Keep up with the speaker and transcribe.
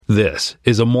This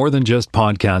is a More Than Just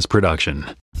Podcast production.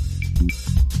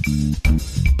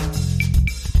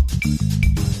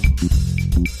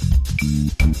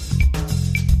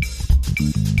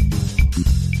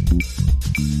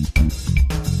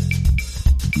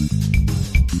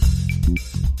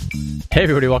 Hey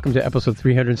everybody, welcome to episode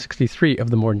 363 of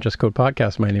the More Than Just Code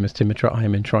podcast. My name is Tim Mitra.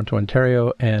 I'm in Toronto,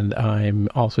 Ontario, and I'm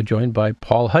also joined by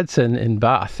Paul Hudson in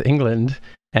Bath, England,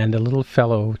 and a little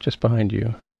fellow just behind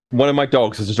you. One of my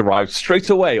dogs has just arrived straight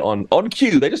away on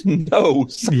cue. They just know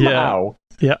somehow.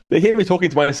 Yeah. They hear me talking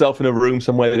to myself in a room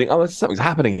somewhere. They think, oh, something's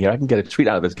happening here. I can get a treat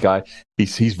out of this guy.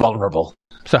 He's vulnerable.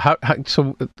 So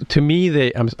so to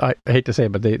me, I hate to say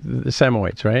it, but the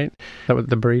Samoyeds, right? Is that what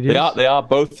the breed is? They are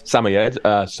both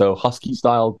Samoyed, so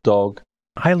husky-style dog.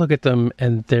 I look at them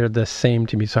and they're the same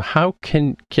to me. So how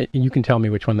can you can tell me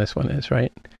which one this one is,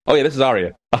 right? Oh yeah, this is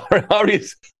Aria.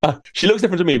 Aria's, she looks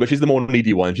different to me, but she's the more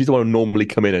needy one. She's the one who normally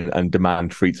come in and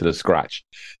demand treats at a scratch.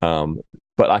 But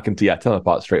I can tell them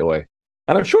apart straight away.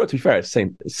 And I'm sure, to be fair, it's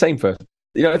same for,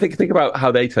 I think about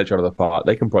how they tell each other apart.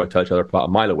 They can probably tell each other apart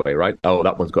a mile away, right? Oh,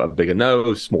 that one's got a bigger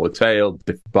nose, smaller tail,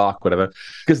 different bark, whatever.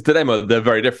 Because to them, they're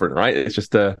very different, right? It's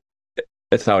just,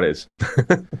 it's how it is.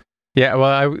 Yeah,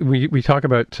 well, we talk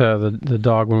about the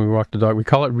dog when we walk the dog. We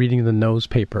call it reading the nose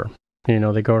paper.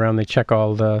 They go around, they check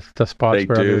all the spots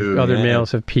where other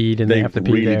males have peed, and they have to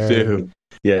pee really there. Do.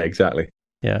 Yeah, exactly.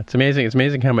 Yeah, it's amazing. It's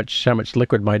amazing how much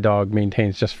liquid my dog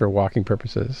maintains just for walking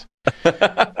purposes.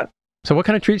 So, what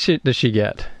kind of treats does she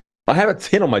get? I have a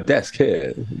tin on my desk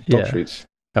here. Dog treats.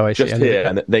 Oh, I see. Just here,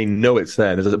 and they know it's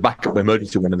there. There's a backup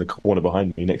emergency one in the corner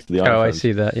behind me, next to the iPhone. Oh, I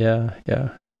see that. Yeah.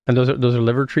 And those are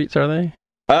liver treats, are they?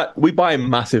 We buy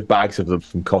massive bags of them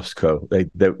from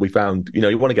Costco. We found,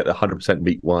 you want to get the 100%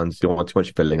 meat ones. You don't want too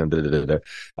much filling.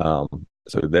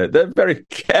 So they're very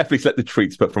carefully selected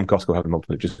treats, but from Costco have them up,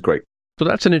 which is great. So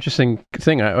that's an interesting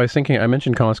thing. I was thinking, I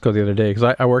mentioned Costco the other day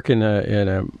because I work in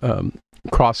a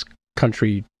cross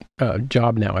country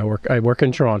job now. I work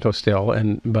in Toronto still,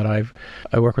 but I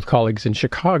work with colleagues in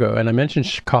Chicago, and I mentioned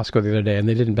Costco the other day, and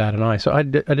they didn't bat an eye. So I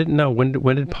didn't know when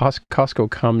did Costco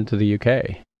come to the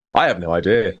UK? I have no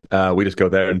idea. We just go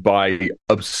there and buy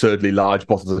absurdly large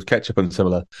bottles of ketchup and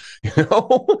similar.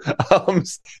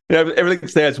 Everything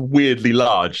there is weirdly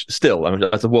large still. I mean,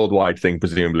 that's a worldwide thing,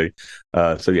 presumably.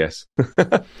 So yes.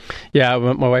 Yeah,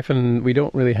 my wife and we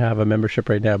don't really have a membership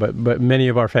right now, but many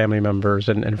of our family members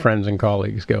and friends and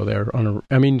colleagues go there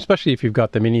especially if you've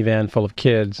got the minivan full of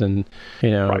kids, and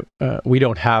right. We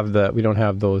don't have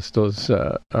those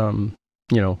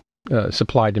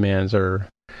supply demands, or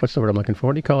what's the word I'm looking for?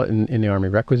 What do you call it in the Army?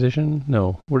 Requisition?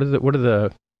 No. What's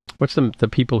the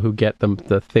people who get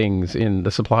the things in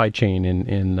the supply chain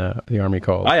in the Army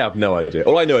called? I have no idea.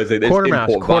 All I know is they import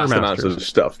vast amounts of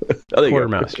stuff.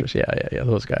 Quartermasters, yeah,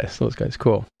 those guys,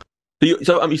 cool.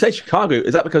 So you say Chicago,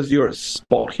 is that because you're a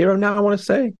spot hero now, I want to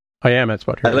say? I am at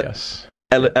spot hero, yes.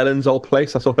 Ellen's old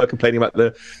place. I saw her complaining about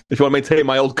if you want to maintain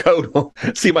my old code or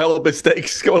see my old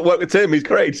mistakes, go and work with Tim. He's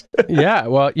great. Yeah,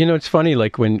 well, it's funny.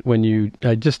 Like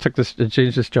I just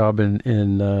changed this job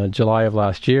in July of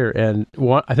last year, and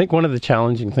I think one of the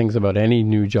challenging things about any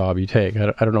new job you take,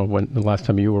 I don't know when the last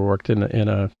time you worked in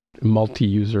a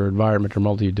multi-user environment or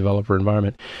multi-developer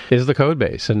environment, is the code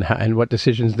base and what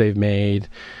decisions they've made.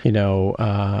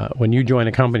 When you join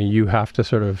a company, you have to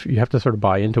sort of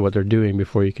buy into what they're doing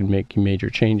before you can make major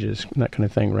changes, that kind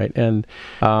of thing, right? And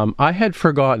I had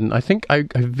forgotten. I think I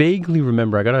vaguely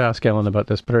remember. I got to ask Ellen about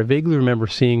this, but I vaguely remember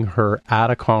seeing her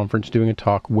at a conference doing a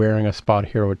talk wearing a Spot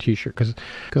Hero T-shirt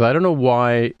because I don't know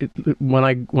why when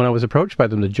I was approached by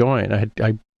them to join,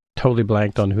 I totally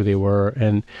blanked on who they were,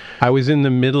 and I was in the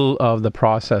middle of the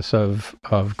process of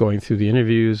going through the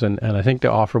interviews, and I think the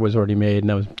offer was already made,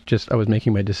 and I was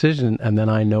making my decision, and then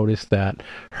I noticed that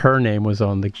her name was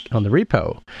on the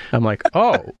repo. I'm like,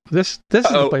 oh, this is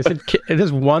the place. It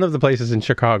is one of the places in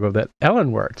Chicago that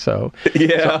Ellen worked. So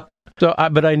yeah.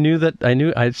 But I knew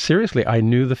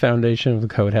the foundation of the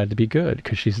code had to be good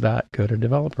because she's that good a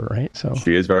developer, right? So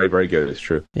she is very, very good. It's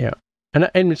true. Yeah.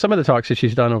 And some of the talks that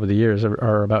she's done over the years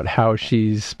are about how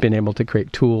she's been able to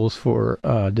create tools for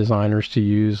designers to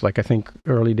use. Like I think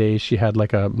early days she had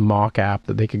like a mock app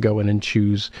that they could go in and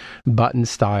choose button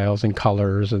styles and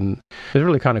colors, and it was a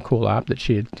really kind of cool app that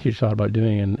she thought about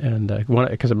doing. And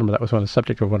because I remember that was one of the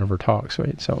subject of one of her talks,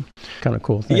 right? So kind of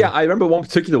cool thing. Yeah, I remember one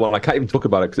particular one. I can't even talk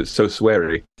about it because it's so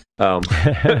sweary.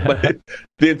 But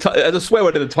there's a swear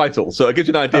word in the title, so it gives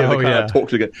you an idea of the kind of talk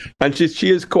she get. And she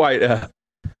is quite.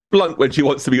 blunt when she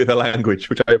wants to be with her language,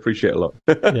 which I appreciate a lot.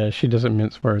 Yeah, she doesn't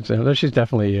mince words. She's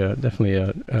definitely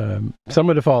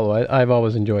someone to follow. I've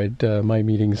always enjoyed my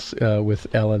meetings with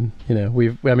Ellen.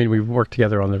 We've worked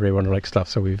together on the Ray Wonderlic stuff,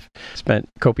 so we've spent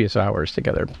copious hours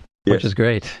together, which is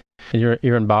great. And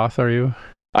you're in Bath, are you?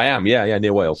 I am, yeah,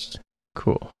 near Wales.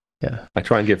 Cool. Yeah. I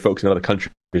try and give folks in other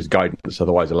countries guidance,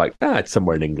 otherwise they're like, it's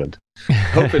somewhere in England.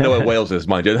 Hope they know where Wales is,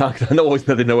 mind you. I don't always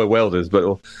know they know where Wales is, but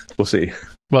we'll see.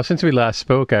 Well, since we last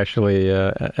spoke, actually,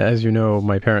 as you know,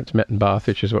 my parents met in Bath,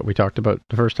 which is what we talked about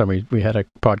the first time we had a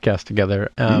podcast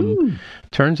together.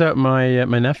 Turns out my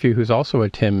nephew, who's also a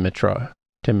Tim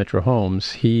Mitra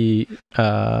Holmes, he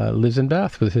lives in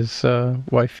Bath with his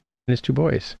wife and his 2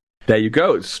 boys. There you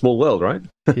go. It's a small world, right?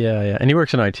 yeah, and he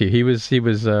works in IT. He's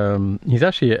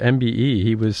actually an MBE.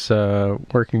 He was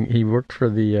He worked for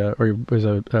or he was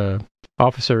a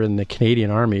officer in the Canadian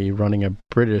Army, running a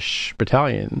British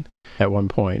battalion at one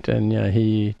point. And yeah,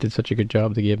 he did such a good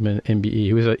job they gave him an MBE.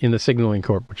 He was in the Signaling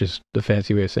Corps, which is the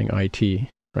fancy way of saying IT,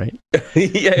 right?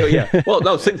 yeah. Well,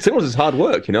 no, signals is hard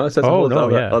work. That's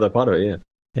other part of it. Yeah.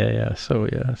 Yeah.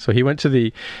 So he went to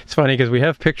it's funny because we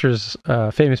have pictures,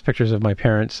 famous pictures of my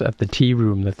parents at the tea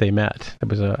room that they met. It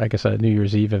was I guess a New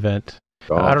Year's Eve event.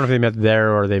 Gosh. I don't know if they met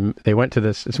there or they went to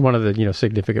this. It's one of the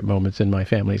significant moments in my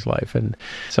family's life, and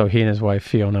so he and his wife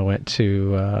Fiona went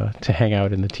to hang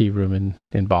out in the tea room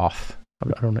in Bath. I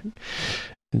don't know,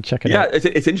 and check it out. Yeah,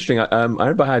 it's interesting. I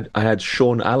remember I had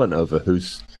Sean Allen over,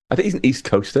 who's I think he's an East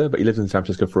Coaster, but he lived in San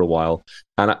Francisco for a while,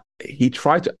 and he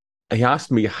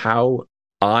asked me how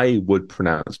I would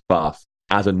pronounce Bath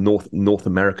as a North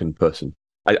American person.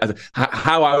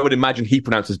 How I would imagine he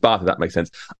pronounces Bath, if that makes sense.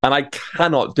 And I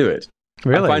cannot do it.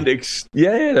 Really? I find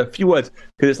a few words,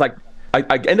 because it's like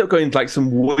I end up going into like some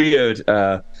weird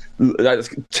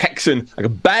Texan, like a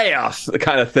Bath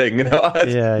kind of thing,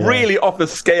 It's really off the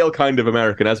scale kind of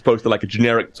American, as opposed to like a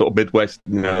generic sort of Midwest.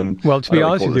 Well, to be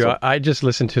honest with you, I just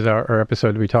listened to our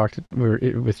episode we talked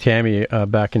with Tammy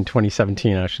back in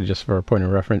 2017, actually, just for a point of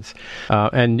reference,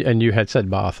 and you had said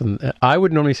Bath, and I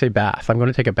would normally say Bath. I'm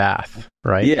going to take a bath,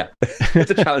 right? Yeah, it's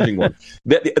a challenging one.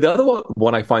 The other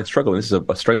one I find struggling. This is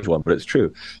a strange one, but it's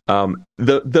true.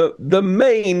 The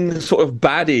main sort of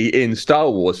baddie in Star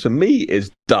Wars for me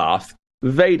is Darth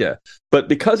Vader, but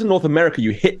because in North America you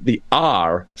hit the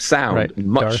R sound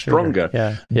much Darth stronger.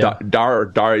 Vader. Yeah.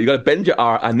 Dar. You got to bend your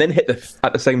R and then hit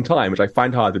at the same time, which I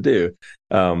find hard to do.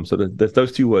 So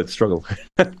those 2 words struggle.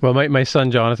 Well, my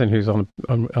son Jonathan, who's on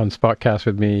Spotcast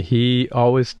with me, he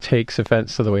always takes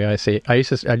offense to the way I say.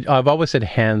 I've always said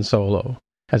Han Solo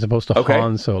as opposed to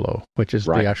Han Solo, which is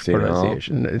the actual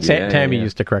pronunciation. Tammy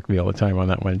used to correct me all the time on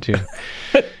that one too.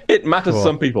 It matters to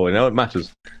some people, it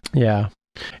matters. Yeah.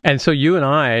 And so you and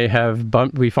I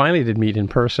we finally did meet in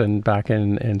person back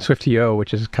in SwiftTO,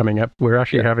 which is coming up. We're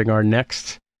actually having our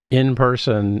next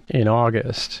in-person in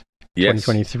August,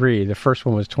 2023. The first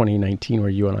one was 2019, where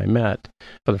you and I met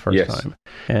for the first time.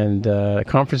 And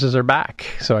conferences are back.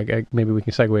 So maybe we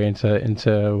can segue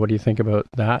into what do you think about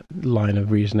that line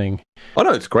of reasoning? Oh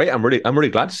no, it's great. I'm really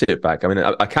glad to see it back. I mean,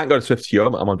 I can't go to SwiftTO.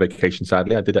 I'm on vacation,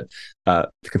 sadly. I did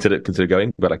consider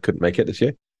going, but I couldn't make it this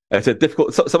year. It's a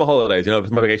difficult summer holidays,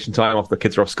 it's my vacation time off. The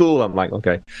kids are off school. I'm like,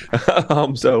 okay.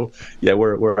 So yeah,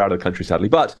 we're out of the country, sadly,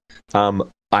 but it's going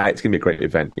to be a great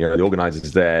event. The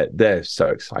organizers they're so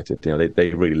excited. They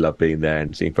really love being there,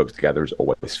 and seeing folks together is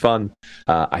always fun.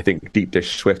 I think Deep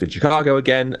Dish Swift in Chicago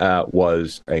again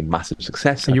was a massive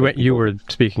success. You were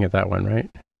speaking at that one, right?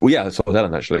 Well, yeah, that's what I was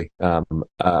Ellen, actually.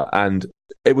 And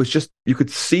it was just, you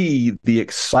could see the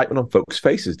excitement on folks'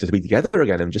 faces to be together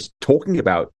again and just talking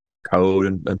about code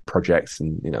and projects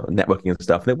and networking and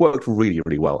stuff, and it worked really,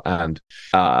 really well. And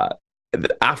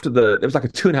after it was like a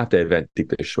 2.5 day event,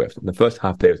 Deep Dish Swift, and the first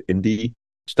half day was indie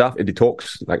stuff, indie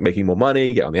talks, like making more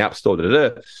money, get on the App Store,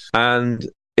 and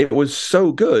it was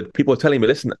so good. People were telling me,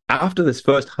 listen, after this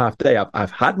first half day,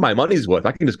 I've had my money's worth.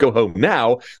 I can just go home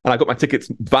now, and I got my tickets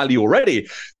value already.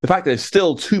 The fact that there's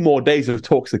still 2 more days of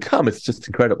talks to come, it's just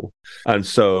incredible. And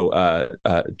so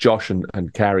Josh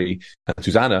and Carrie and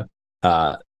Susanna,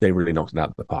 they really knocked it out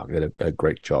of the park. They did a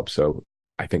great job. So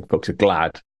I think folks are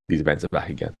glad these events are back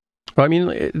again. Well, I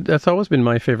mean, that's always been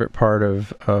my favorite part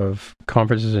of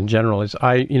conferences in general. Is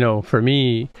for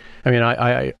me, I mean,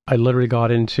 I literally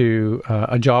got into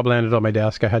a job landed on my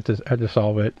desk. I had to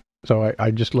solve it. So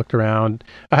I just looked around.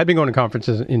 I had been going to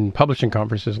conferences, in publishing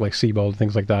conferences like Siebold,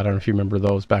 things like that. I don't know if you remember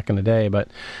those back in the day, but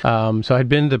so I'd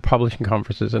been to publishing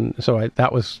conferences, and so I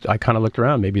kind of looked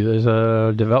around. Maybe there's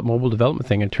a mobile development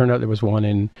thing. It turned out there was one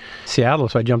in Seattle,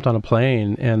 so I jumped on a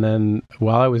plane, and then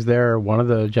while I was there, one of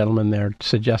the gentlemen there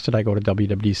suggested I go to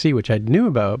WWDC, which I knew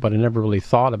about, but I never really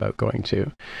thought about going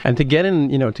to. And to get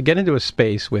into a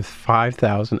space with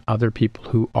 5,000 other people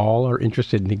who all are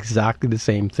interested in exactly the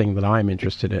same thing that I'm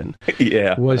interested in,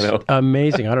 was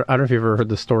amazing. I don't know if you've ever heard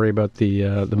the story about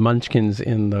the Munchkins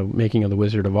in the making of The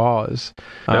Wizard of Oz.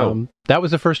 No. That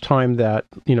was the first time that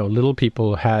little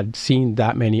people had seen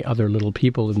that many other little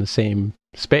people in the same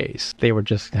space. They were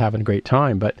just having a great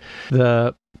time. But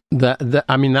that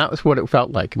was what it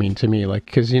felt like. To me,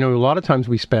 because a lot of times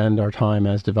we spend our time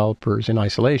as developers in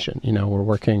isolation. We're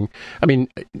working.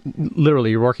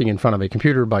 Literally, you're working in front of a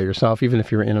computer by yourself. Even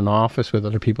if you're in an office with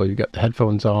other people, you got the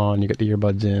headphones on, you got the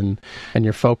earbuds in, and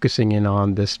you're focusing in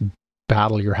on this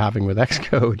battle you're having with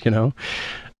Xcode.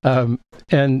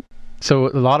 And so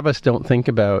a lot of us don't think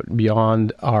about,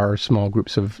 beyond our small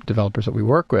groups of developers that we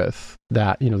work with,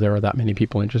 that there are that many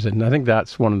people interested. And I think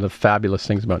that's one of the fabulous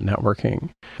things about networking.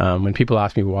 When people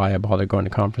ask me why I bother going to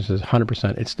conferences,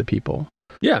 100% it's the people.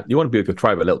 Yeah, you want to be able to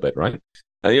tribe a little bit, right?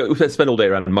 And we spend all day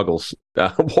around muggles,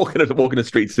 walking the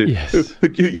streets who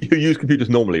use computers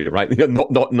normally, right?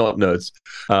 Not nerds.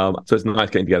 So it's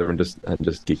nice getting together and just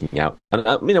geeking out. And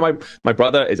my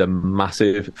brother is a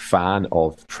massive fan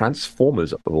of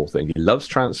Transformers, of all things. He loves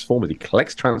Transformers. He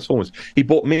collects Transformers. He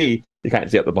bought me. You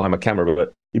can't see up behind my camera,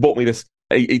 but he bought me this.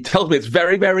 He tells me it's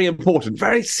very, very important,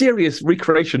 very serious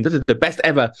recreation. This is the best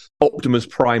ever Optimus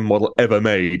Prime model ever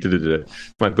made.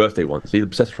 My birthday once. He's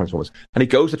obsessed with Transformers. And he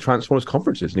goes to Transformers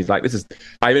conferences, and he's like,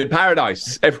 I'm in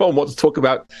paradise. Everyone wants to talk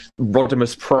about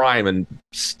Rodimus Prime and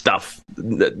stuff,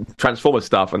 Transformers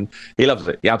stuff, and he loves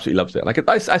it. He absolutely loves it.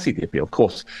 I see the appeal, of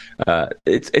course.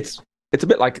 It's a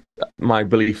bit like my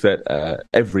belief that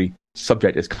every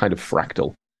subject is kind of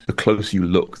fractal. The closer you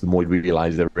look, the more you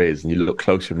realize there is, and you look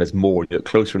closer and there's more, you look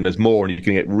closer and there's more, and you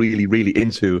can get really, really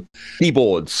into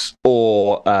keyboards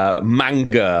or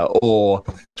manga or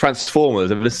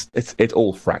Transformers. It's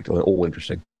all fractal and all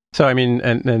interesting. So, I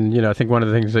think one of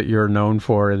the things that you're known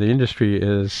for in the industry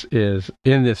is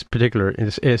in this particular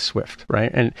is Swift, right?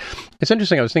 And it's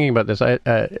interesting. I was thinking about this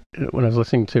when I was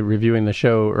listening to reviewing the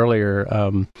show earlier,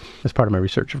 as part of my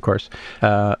research, of course.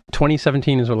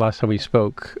 2017 is the last time we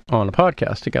spoke on a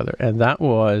podcast together, and that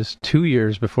was 2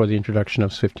 years before the introduction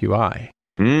of Swift UI.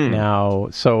 Now,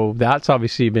 so that's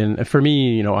obviously been, for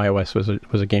me, iOS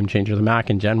was a game changer. The Mac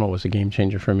in general was a game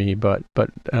changer for me. But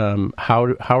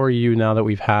how are you, now that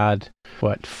we've had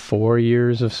 4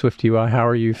 years of Swift UI? How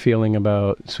are you feeling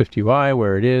about Swift UI,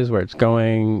 where it is, where it's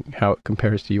going, how it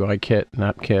compares to UIKit and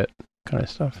AppKit, kind of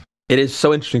stuff? It is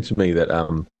so interesting to me that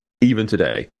even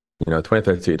today,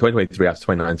 2023 after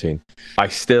 2019, I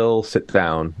still sit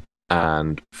down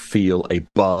and feel a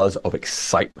buzz of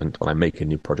excitement when I make a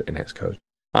new project in Xcode.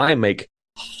 I make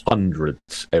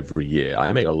hundreds every year.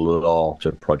 I make a lot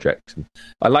of projects.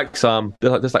 I like some,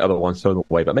 there's like other ones thrown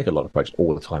away, but I make a lot of projects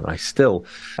all the time. And I still,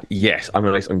 I'm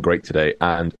releasing something great today,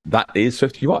 and that is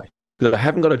Swift UI. Because I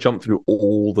haven't got to jump through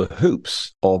all the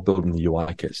hoops of building the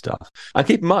UIKit stuff. And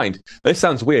keep in mind, this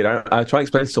sounds weird. I try and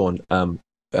explain to someone,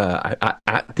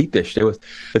 at Deep Dish,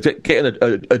 they're getting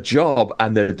a job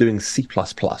and they're doing C++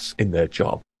 in their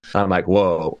job. And I'm like,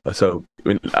 whoa. So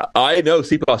I know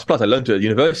C++. I learned it at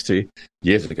university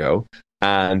years ago.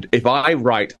 And if I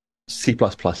write C++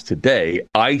 today,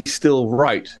 I still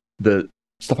write the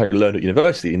stuff I learned at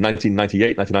university in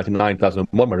 1998, 1999,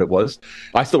 2001, where it was.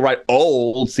 I still write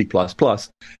old C++,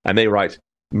 and they write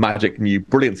magic, new,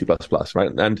 brilliant C++,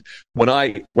 right? And when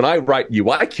I write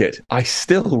UIKit, I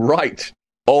still write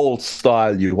old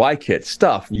style UIKit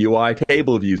stuff, UI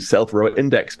table view, self-row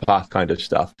index path kind of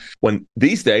stuff. When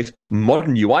these days,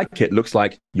 modern UIKit looks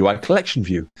like UI collection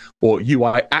view or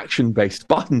UI action-based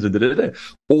buttons and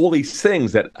all these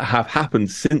things that have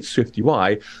happened since Swift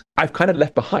UI, I've kind of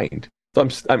left behind. So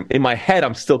I'm in my head,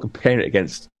 I'm still comparing it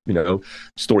against,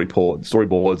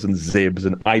 storyboards and Zibs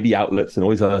and IB outlets and all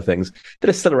these other things that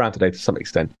are still around today to some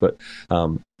extent. But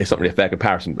it's not really a fair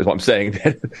comparison, is what I'm saying.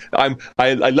 I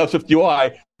love Swift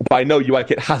UI, but I know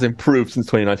UIKit has improved since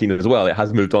 2019 as well. It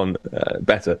has moved on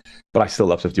better, but I still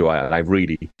love Swift UI, and I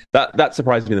really that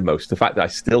surprised me the most. The fact that I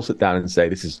still sit down and say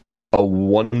this is a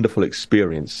wonderful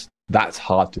experience. That's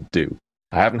hard to do.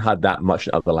 I haven't had that much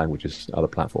in other languages, other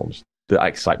platforms. That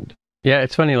excitement. Yeah,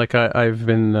 it's funny. I've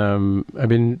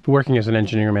been working as an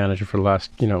engineering manager for the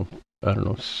last,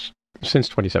 since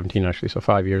 2017 actually, so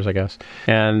 5 years, I guess.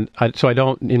 And so I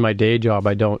don't, in my day job,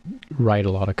 I don't write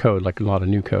a lot of code, like a lot of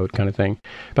new code kind of thing.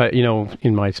 But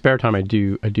in my spare time, I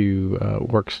do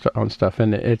work on stuff,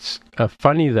 and it's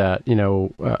funny that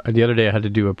the other day I had to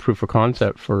do a proof of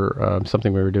concept for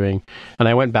something we were doing, and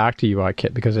I went back to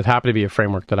UIKit because it happened to be a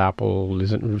framework that Apple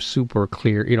isn't super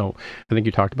clear. I think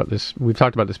you talked about this. We've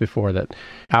talked about this before, that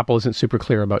Apple isn't super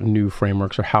clear about new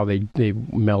frameworks or how they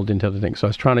meld into other things. So I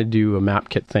was trying to do a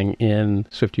MapKit thing in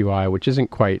SwiftUI, which isn't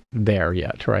quite there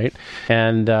yet, right?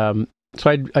 And so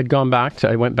I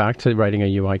went back to writing a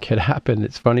UIKit app, and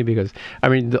it's funny because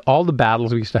all the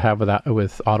battles we used to have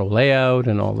with auto layout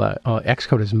and all that,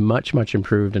 Xcode is much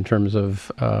improved in terms of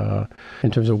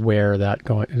where that's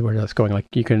going. Like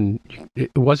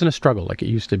it wasn't a struggle like it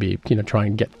used to be.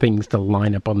 Trying to get things to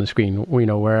line up on the screen.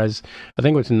 Whereas I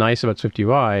think what's nice about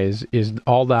SwiftUI is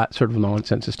all that sort of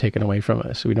nonsense is taken away from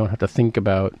us. So we don't have to think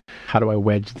about how do I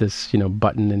wedge this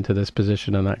button into this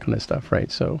position and that kind of stuff, right?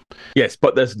 So yes,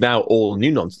 but there's now all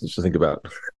new nonsense to think about.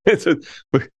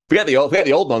 Forget the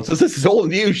old nonsense. This is all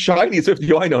new, shiny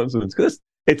SwiftUI nonsense. Because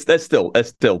there's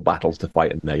still battles to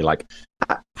fight in there. You're like,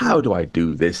 how do I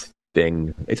do this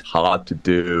thing? It's hard to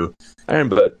do. I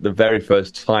remember the very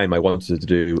first time I wanted to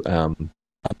do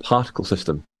a particle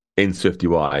system in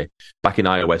SwiftUI back in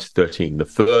iOS 13. The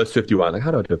first SwiftUI, like, how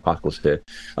do I do particles here?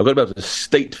 I've got to be able to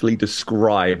statefully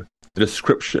describe the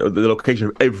description of the location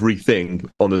of everything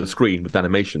on the screen with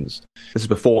animations. This is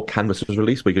before Canvas was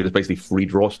released, where you could just basically free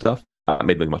draw stuff. It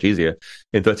made it much easier.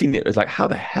 In 13, it was like, how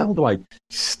the hell do I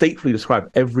statefully describe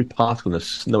every particle in a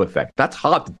snow effect? That's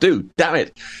hard to do, damn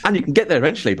it. And you can get there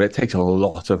eventually, but it takes a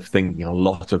lot of thinking, a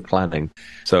lot of planning.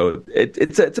 So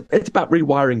it's about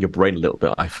rewiring your brain a little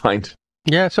bit, I find.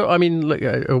 Yeah, so I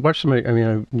watched some.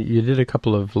 You did a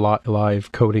couple of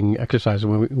live coding exercises.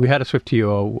 We had a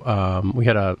SwiftUI. We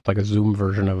had a Zoom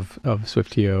version of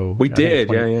SwiftUI. We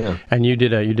did, yeah. And you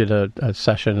did a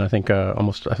session. I think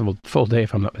almost a full day,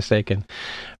 if I'm not mistaken.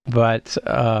 But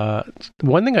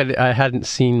one thing I hadn't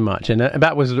seen much, and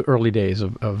that was the early days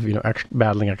of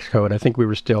battling Xcode. I think we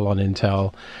were still on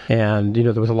Intel, and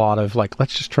there was a lot of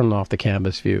let's just turn off the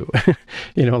canvas view.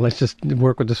 Let's just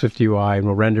work with the SwiftUI and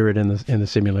we'll render it in the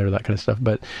simulator, that kind of stuff.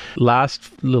 But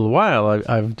last little while,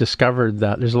 I've discovered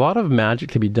that there's a lot of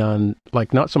magic to be done,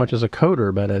 not so much as a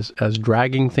coder, but as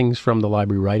dragging things from the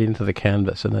library right into the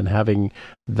canvas, and then having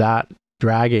that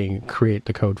dragging create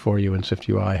the code for you in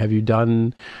SwiftUI. Have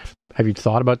you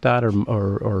thought about that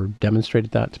or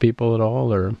demonstrated that to people at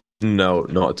all? Or no,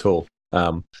 not at all.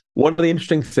 One of the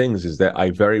interesting things is that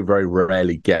I very, very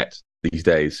rarely get these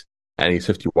days any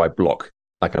SwiftUI block.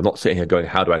 I'm not sitting here going,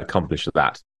 how do I accomplish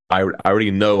that? I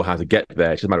already know how to get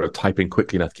there. It's just a matter of typing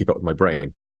quickly enough to keep up with my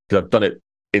brain, because I've done it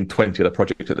in 20 other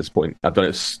projects at this point. I've done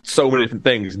it so many different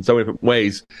things in so many different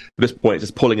ways. At this point, it's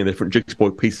just pulling in different jigsaw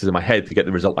pieces in my head to get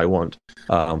the result I want.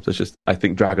 So it's just, I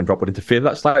think drag and drop would interfere with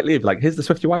that slightly. Here's the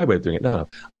SwiftUI way of doing it. No.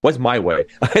 Where's my way?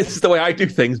 This is the way I do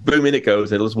things. Boom, in it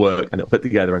goes. It'll just work and it'll fit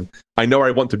together. And I know where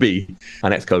I want to be.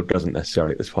 And Xcode doesn't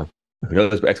necessarily at this point. Who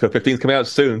knows, but Xcode 15 is coming out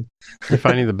soon. You're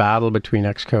finding the battle between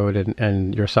Xcode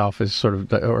and yourself is sort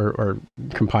of, or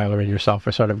compiler and yourself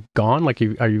are sort of gone?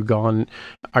 Are you gone?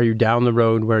 Are you down the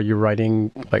road where you're writing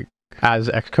as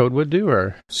Xcode would do?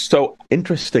 Or so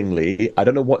interestingly, I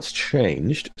don't know what's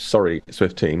changed. Sorry,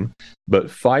 Swift team, but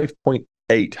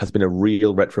 5.8 has been a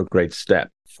real retrograde step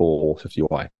for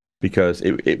SwiftUI. Because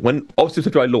when obviously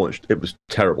SwiftUI launched, it was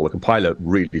terrible. The compiler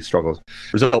really struggled.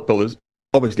 Result builders,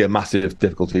 obviously a massive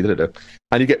difficulty,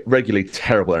 and you get regularly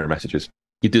terrible error messages.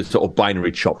 You do sort of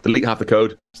binary chop. Delete half the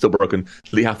code, still broken.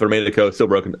 Delete half the remainder of the code, still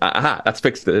broken. Aha, that's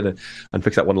fixed it, isn't it? And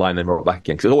fix that one line and roll it back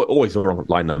again. Because it's always the wrong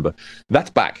line number. That's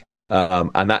back.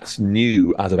 And that's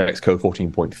new as of Xcode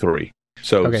 14.3.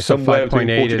 So somewhere between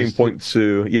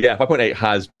 14.2, 5.8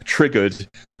 has triggered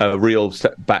a real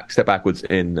step backwards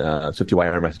in SwiftUI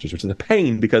error messages, which is a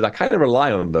pain because I kind of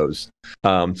rely on those.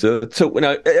 So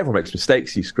everyone makes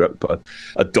mistakes. You screw up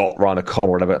a dot wrong, a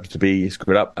comma, whatever it happens to be, you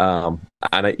screw it up.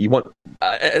 And you want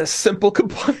a simple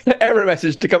compiler error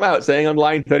message to come out saying on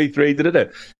line 33,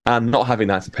 and not having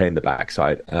that's a pain in the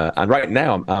backside. And right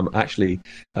now, I'm actually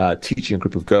teaching a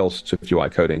group of girls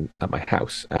SwiftUI coding at my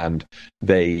house, and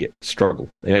they struggle.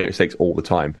 They make mistakes all the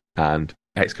time, and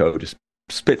Xcode just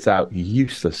spits out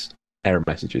useless error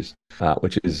messages,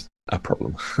 which is a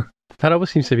problem. That always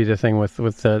seems to be the thing with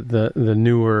the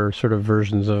newer sort of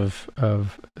versions of.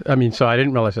 So I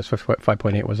didn't realize that Swift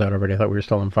 5.8 was out already. I thought we were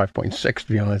still on 5.6, to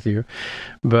be honest with you.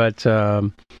 But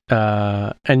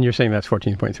and you're saying that's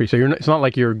 14.3. So it's not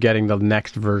like you're getting the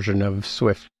next version of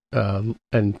Swift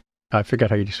and I forget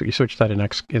how you switch that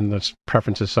in the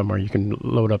preferences somewhere. You can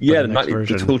load up Yeah, the next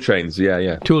version. the tool chains.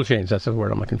 Yeah. Tool chains, that's the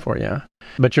word I'm looking for, yeah.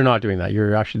 But you're not doing that.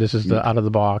 You're actually, this is the out of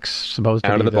the box, supposed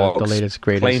to be the latest,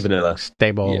 greatest, plain vanilla,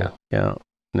 stable,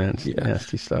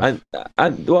 nasty stuff.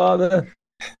 And well, the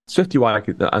Swift UI,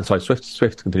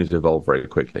 Swift continues to evolve very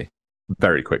quickly,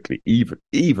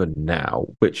 even now,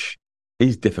 which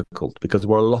is difficult because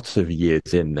we're lots of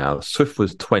years in now. Swift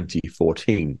was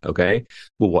 2014, okay?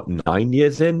 We're, 9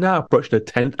 years in now, approaching the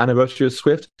 10th anniversary of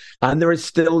Swift, and there is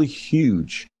still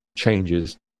huge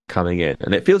changes coming in.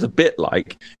 And it feels a bit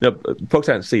like, folks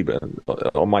can't see, but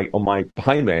on my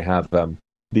behind me, I have the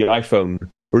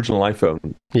original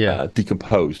iPhone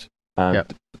decomposed. And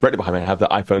directly behind me, I have the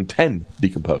iPhone 10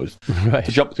 decomposed. Right.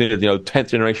 To jump to 10th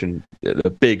generation, the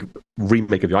big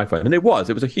remake of the iPhone. And it was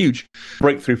a huge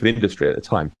breakthrough for the industry at the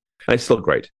time. And it's still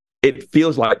great. It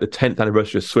feels like the 10th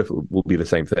anniversary of Swift will be the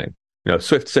same thing.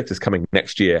 Swift 6 is coming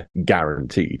next year,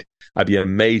 guaranteed. I'd be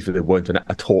amazed if there weren't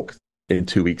a talk in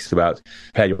 2 weeks about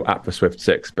prepare your app for Swift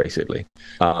 6, basically.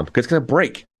 Because it's going to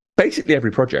break basically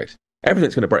every project.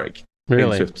 Everything's going to break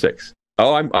in Swift 6.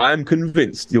 Oh, I'm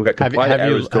convinced you'll get compiler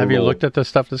errors. Have you looked at the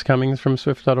stuff that's coming from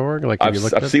Swift.org? Like, I've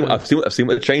seen what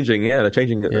they're changing. Yeah, they're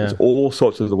changing. There's all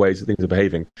sorts of the ways that things are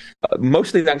behaving.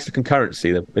 Mostly thanks to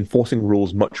concurrency. They're enforcing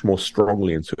rules much more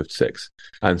strongly in Swift 6,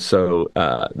 and so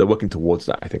they're working towards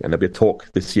that, I think. And there'll be a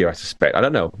talk this year, I suspect. I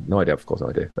don't know, no idea. Of course, no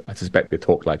idea. But I suspect there'll be a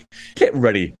talk like, get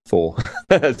ready for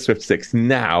Swift 6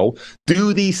 now.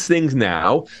 Do these things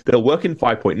now. They'll work in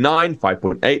 5.9,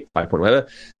 5.8, 5. Whatever.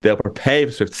 They'll prepare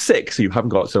for Swift 6, so you haven't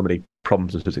got so many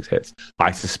problems with Swift 6 hits,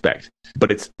 I suspect.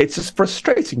 But it's just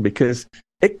frustrating because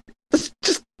we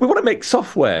want to make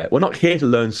software. We're not here to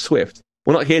learn Swift.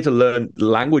 We're not here to learn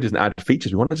languages and add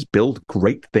features. We want to just build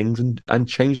great things and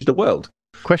change the world.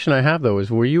 Question I have, though,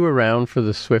 is were you around for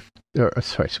the the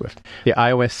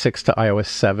iOS 6 to iOS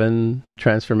 7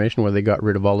 transformation where they got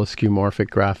rid of all the skeuomorphic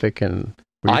graphic? And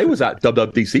I was at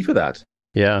WWDC for that.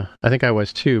 Yeah, I think I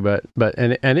was too, but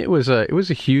it was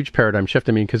a huge paradigm shift.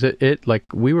 I mean, because it like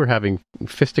we were having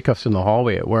fisticuffs in the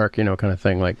hallway at work, kind of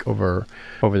thing, like over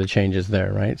the changes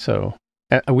there, right? So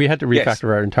we had to refactor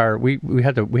our entire. We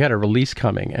had a release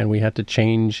coming, and we had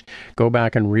to go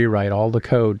back and rewrite all the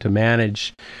code to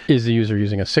manage. Is the user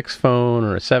using a 6 phone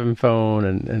or a 7 phone,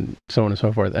 and so on and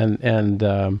so forth, and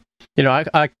I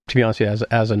to be honest with you,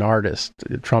 as an artist,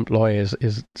 trompe l'oeil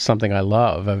is something I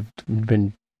love. I've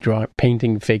been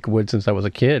painting fake wood since I was a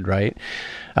kid, right?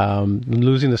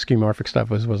 Losing the skeuomorphic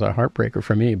stuff was a heartbreaker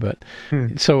for me. But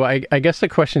so I guess the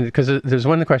question, because there's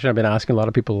one question I've been asking a lot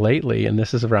of people lately, and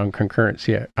this is around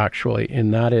concurrency actually,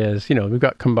 and that is,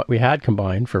 we had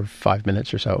combined for 5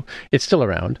 minutes or so. It's still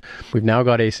around. We've now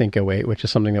got async await, which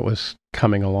is something that was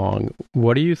coming along.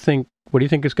 What do you think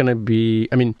is going to be?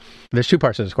 I mean, there's two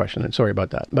parts of this question, and sorry about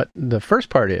that. But the first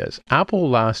part is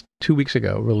Apple 2 weeks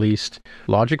ago released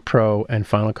Logic Pro and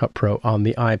Final Cut Pro on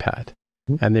the iPad.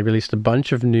 And they released a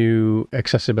bunch of new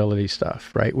accessibility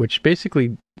stuff, right? Which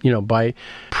basically, by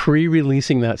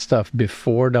pre-releasing that stuff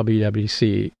before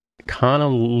WWDC, kind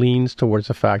of leans towards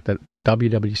the fact that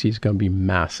WWDC is going to be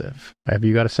massive. Have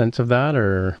you got a sense of that,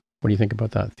 or what do you think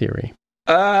about that theory?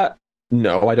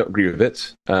 No, I don't agree with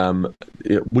it.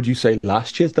 Would you say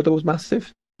last year's Dub was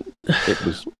massive?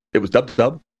 It was Dub.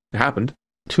 It happened.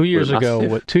 2 years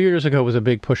ago. 2 years ago was a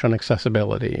big push on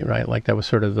accessibility, right? Like that was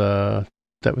sort of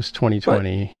that was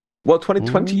 2020. Well,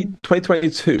 2020,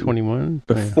 2022, 21.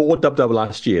 Before Dub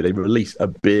last year, they released a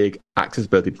big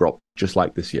accessibility drop, just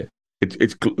like this year.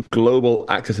 It's Global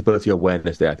Accessibility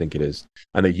Awareness Day, I think it is,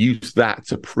 and they used that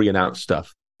to pre-announce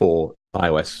stuff for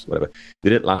iOS, whatever. They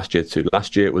did it last year too.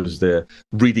 Last year it was the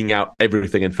reading out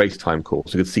everything in FaceTime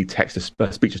calls, so you could see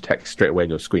speech to text straight away on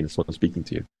your screen as someone speaking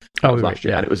to you. That was last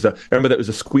year, and it was remember that it was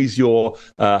a squeeze your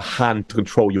hand to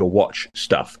control your watch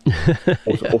stuff.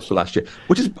 Also last year,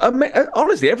 which is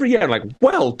honestly every year I'm like,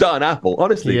 well done, Apple.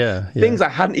 Honestly, things I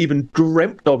hadn't even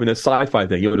dreamt of in a sci-fi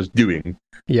thing you're just doing.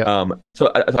 Yeah.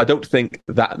 So I don't think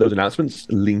that those announcements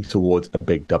lean towards a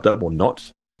big Dub or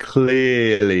not.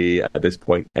 Clearly, at this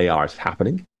point, AR is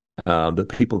happening.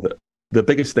 The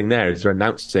biggest thing there is they're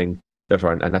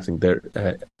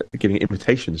giving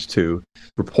invitations to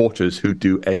reporters who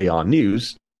do AR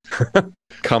news.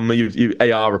 Come, you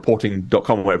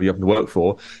arreporting.com, whatever you happen to work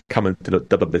for, come into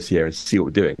Dub this year and see what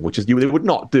we're doing, which is they would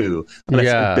not do unless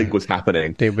something big was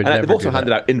happening. They've also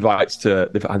handed out invites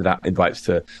to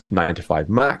 9 to 5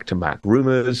 Mac, to Mac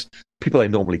Rumors. People they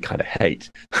normally kind of hate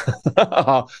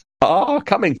are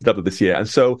coming to Dub this year. And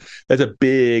so there's a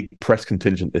big press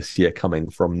contingent this year coming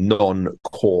from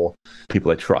non-core people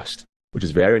they trust. which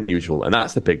is very unusual. And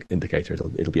that's the big indicator.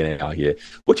 It'll be an AR year,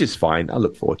 which is fine. I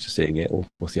look forward to seeing it.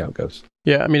 We'll see how it goes.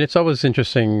 Yeah, I mean, it's always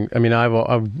interesting. I mean,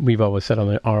 we've always said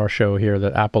on our show here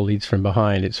that Apple leads from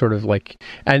behind. It's sort of like,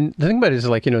 and the thing about it is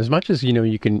like, as much as,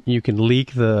 you can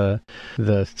leak the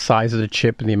size of the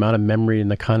chip and the amount of memory and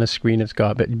the kind of screen it's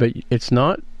got, but it's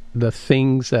not the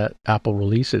things that Apple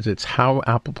releases, it's how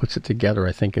Apple puts it together,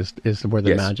 I think is where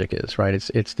the magic is, right?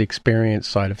 It's the experience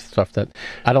side of stuff that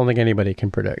I don't think anybody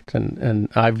can predict. And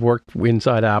I've worked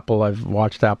inside Apple, I've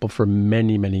watched Apple for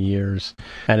many, many years,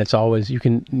 and it's always, you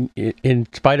can, in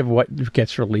spite of what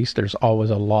gets released, there's always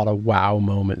a lot of wow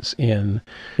moments in,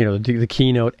 the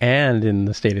keynote and in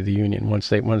the State of the Union once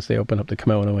they open up the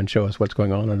kimono and show us what's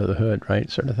going on under the hood, right?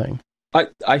 Sort of thing.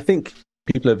 I think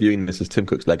people are viewing this as Tim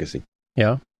Cook's legacy.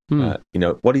 Yeah.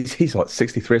 He's what,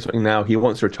 63 or something now. He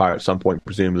wants to retire at some point,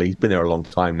 presumably. He's been there a long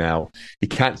time now. He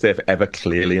can't stay forever,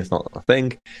 clearly. It's not a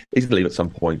thing. He's going to leave at some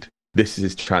point. This is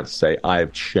his chance to say, I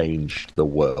have changed the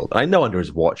world. I know under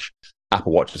his watch,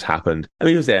 Apple Watch has happened. I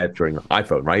mean, he was there during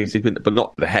iPhone, right? He's been, but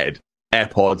not the head.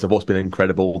 AirPods have also been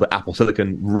incredible. The Apple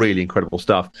Silicon, really incredible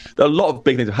stuff. A lot of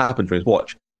big things have happened during his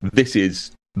watch. This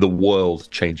is the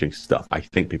world-changing stuff I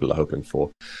think people are hoping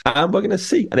for. And we're going to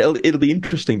see. And it'll be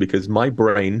interesting because my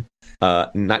brain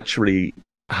naturally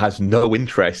has no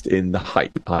interest in the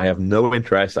hype. I have no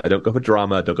interest. I don't go for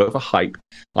drama. I don't go for hype.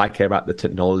 I care about the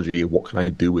technology. What can I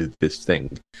do with this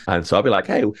thing? And so I'll be like,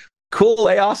 hey, cool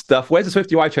AR stuff. Where's the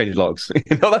Swift UI change logs?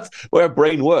 That's where our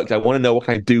brain works. I want to know what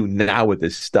can I do now with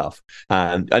this stuff.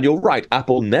 And you're right.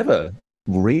 Apple never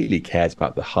really cares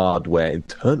about the hardware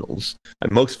internals,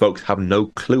 and most folks have no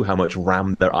clue how much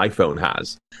RAM their iPhone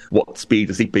has, what speed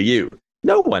the CPU.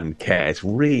 No one cares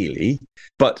really,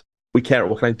 but we care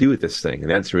what can I do with this thing, and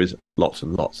the answer is lots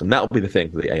and lots, and that'll be the thing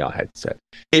for the AR headset.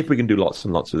 If we can do lots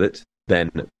and lots with it,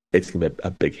 then it's going to be a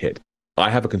big hit.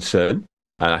 I have a concern,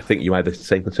 and I think you had the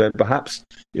same concern perhaps.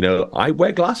 I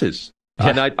wear glasses.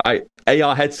 And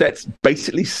AR headsets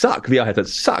basically suck. VR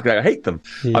headsets suck. I hate them.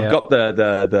 Yeah. I've got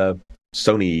the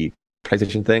Sony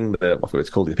PlayStation thing, I forget what it's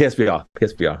called, the PSVR.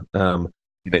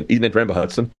 You didn't remember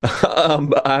Hudson.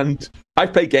 And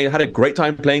I've played games, had a great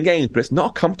time playing games, but it's not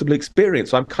a comfortable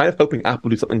experience. So I'm kind of hoping Apple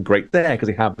do something great there because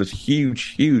they have this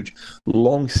huge,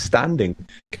 long-standing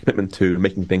commitment to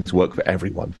making things work for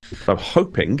everyone. So I'm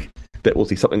hoping that we'll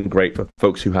see something great for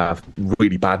folks who have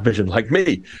really bad vision like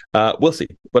me. We'll see.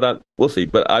 But we'll see.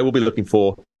 But I will be looking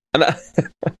for... And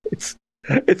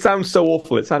it sounds so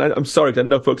awful. I'm sorry, because I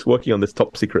know folks working on this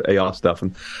top secret AR stuff,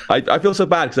 and I feel so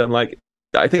bad because I'm like,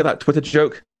 I think of that Twitter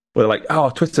joke where they're like, oh,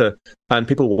 Twitter, and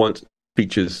people want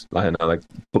features, I don't know, like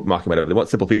bookmarking, whatever. They want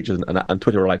simple features, and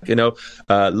Twitter are like,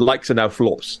 likes are now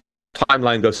flops.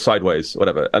 Timeline goes sideways,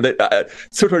 whatever. And they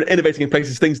sort of innovating in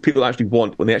places, things people actually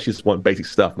want when they actually just want basic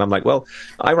stuff. And I'm like, well,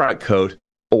 I write code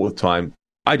all the time.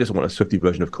 I just want a Swifty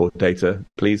version of core data,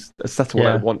 please. That's what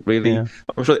I want, really. Yeah.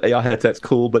 I'm sure the AR headset's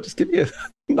cool, but just give me a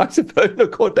nicer version of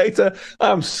core data.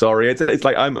 I'm sorry. It's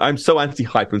like I'm so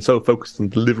anti-hype and so focused on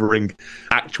delivering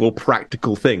actual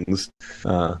practical things.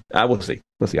 We'll see.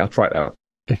 I'll try it out.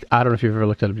 I don't know if you've ever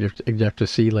looked at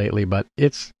Objective-C lately, but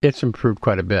it's improved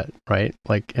quite a bit, right?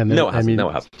 Like, and then, no, it hasn't.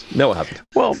 No, it hasn't.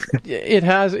 Well, it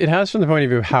has from the point of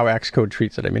view of how Xcode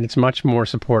treats it. I mean, it's much more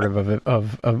supportive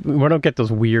of we don't get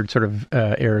those weird sort of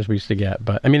errors we used to get.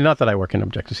 But I mean, not that I work in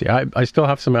Objective-C. I still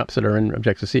have some apps that are in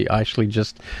Objective-C. I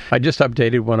just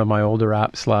updated one of my older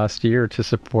apps last year to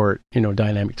support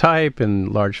dynamic type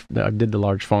and large. I did the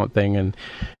large font thing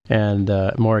and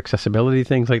more accessibility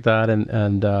things like that,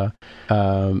 and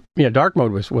dark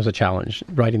mode was a challenge,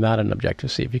 writing that in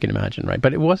Objective-C, if you can imagine, right?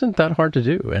 But it wasn't that hard to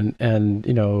do, and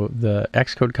the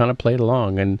Xcode kind of played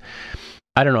along, and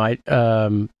I don't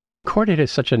know, core data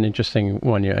is such an interesting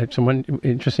one. Yeah, it's one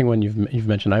interesting one you've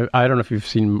mentioned. I don't know if you've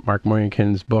seen Mark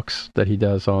Moyenkin's books that he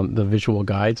does on the visual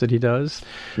guides that he does.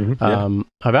 Mm-hmm, yeah.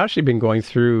 I've actually been going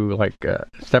through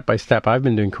step by step. I've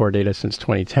been doing core data since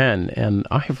 2010, and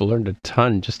I have learned a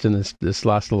ton just in this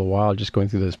last little while, just going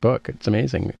through this book. It's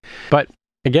amazing, but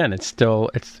again,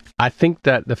 I think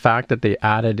that the fact that they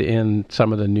added in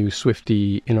some of the new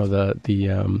Swifty, the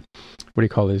what do you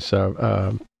call these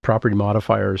property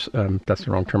modifiers? That's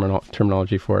the wrong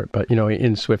terminology for it. But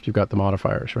in Swift you've got the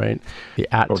modifiers, right? The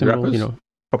symbol,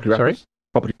 property wrappers. Sorry?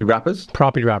 Property wrappers?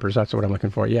 Property wrappers, that's what I'm looking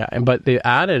for, yeah. But they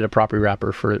added a property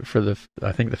wrapper for the,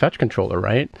 I think, the fetch controller,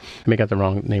 right? I may got the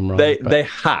name wrong. They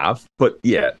have, but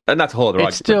yeah, and that's a whole other argument.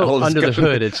 It's still, under the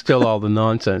hood, it's still all the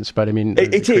nonsense, but I mean...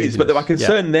 It is, but my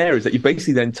concern there is that you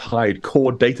basically then tied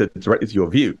core data directly to your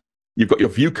view. You've got your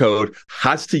view code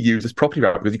has to use this property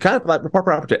wrapper because you can't apply the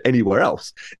property wrapper to anywhere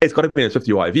else. It's got to be in a Swift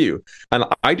UI view. And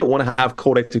I don't want to have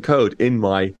core data code in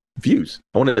my views.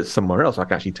 I want it somewhere else. I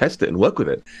can actually test it and work with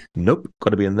it. Nope,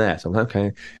 got to be in there. So I'm like,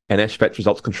 okay, NS fetch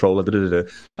results controller.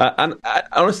 And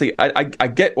honestly, I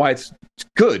get why it's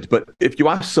good, but if you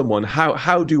ask someone,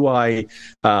 how do I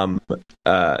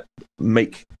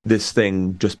make this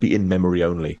thing just be in memory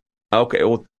only? Okay,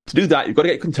 well, to do that, you've got to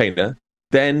get a container,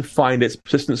 then find its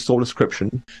persistent store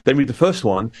description, then read the first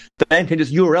one, then change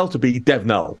its URL to be dev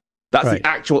null. That's the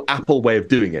actual Apple way of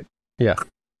doing it. Yeah.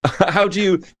 How do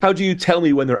you tell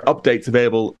me when there are updates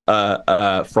available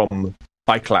from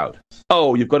iCloud?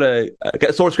 Oh, you've got to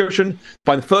get a store description,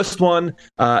 find the first one,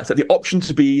 set the option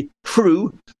to be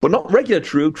true, but not regular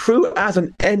true as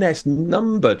an NS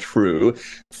number true,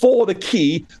 for the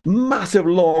key, massive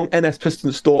long NS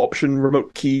persistent store option,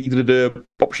 remote key,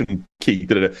 option key.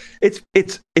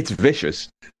 It's vicious.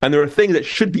 And there are things that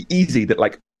should be easy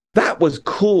that was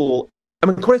cool. I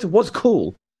mean, Coordinator was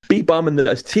cool. B-Bum and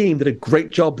his team did a great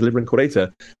job delivering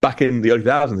Coordinator back in the early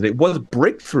 2000s. And it was a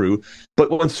breakthrough,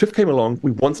 but when Swift came along,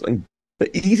 we want something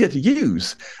easier to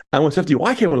use. And when Swift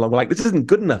UI came along, we're like, this isn't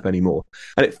good enough anymore.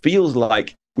 And it feels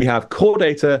like we have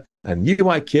Coordinator and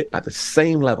UI Kit at the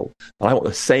same level. And I want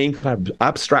the same kind of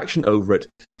abstraction over it,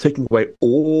 taking away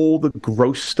all the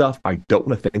gross stuff I don't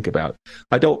want to think about.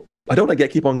 I don't want to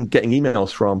keep on getting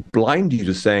emails from blind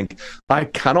users saying, I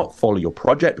cannot follow your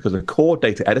project because the core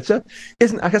data editor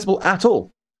isn't accessible at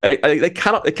all. They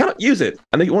cannot use it,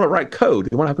 and they want to write code.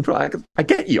 They want to have control. I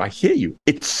get you. I hear you.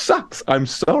 It sucks. I'm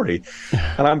sorry.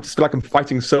 And I'm just I'm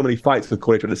fighting so many fights with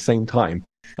Coordinator at the same time.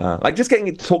 Just getting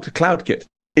it to talk to CloudKit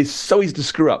is so easy to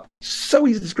screw up. So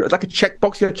easy to screw up. It's like a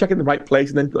checkbox. You got to check in the right place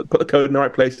and then put the code in the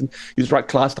right place and use the right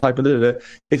class type and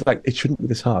It's like, it shouldn't be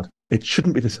this hard. It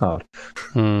shouldn't be this hard.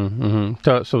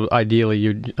 Mm-hmm. So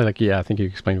ideally, I think you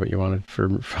explained what you wanted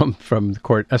from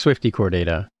the a Swifty core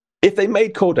data. If they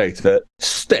made core data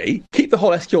keep the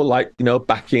whole SQLite,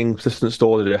 backing, persistent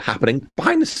store that are happening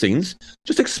behind the scenes,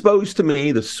 just expose to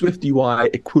me the Swift UI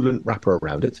equivalent wrapper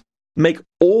around it. Make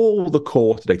all the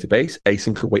core to database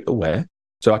async await aware.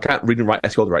 So I can't read and write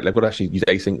SQL the right level. I've got to actually use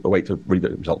async await to read the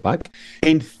result back.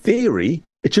 In theory,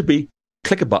 it should be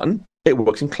click a button. It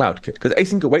works in CloudKit because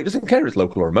async await doesn't care if it's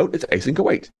local or remote. It's async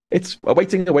await. It's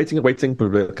awaiting,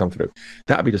 it'll come through.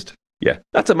 That'd be just,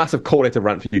 that's a massive Coordinator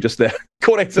rant for you just there.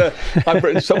 Coordinator, I've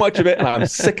written so much of it and I'm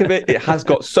sick of it. It has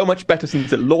got so much better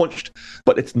since it launched,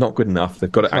 but it's not good enough.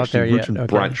 They've got to actually root and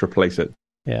branch replace it.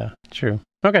 Yeah, true.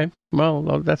 Okay,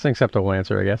 well, that's an acceptable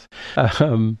answer, I guess.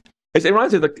 It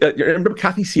reminds me of you remember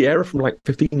Kathy Sierra from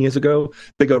 15 years ago,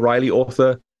 big O'Reilly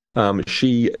author.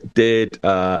 She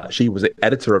was the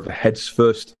editor of the Head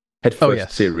First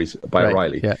series by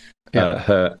O'Reilly. Yeah.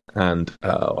 Her and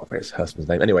I forget her husband's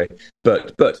name. Anyway,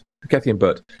 Bert, Kathy and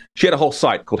Bert. She had a whole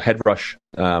site called HeadRush,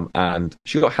 and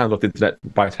she got handled off the internet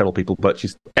by several people, but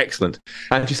she's excellent.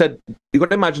 And she said, you've got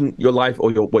to imagine your life or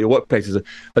your workplace as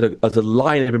a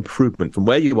line of improvement from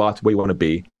where you are to where you want to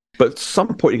be. But at some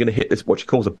point, you're going to hit this, what she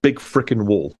calls a big frickin'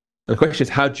 wall. And the question is,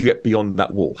 how do you get beyond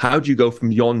that wall? How do you go from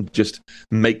beyond just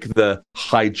make the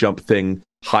high jump thing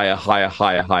higher? How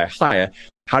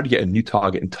do you get a new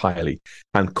target entirely?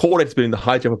 And Coordinator's been the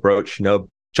high jump approach,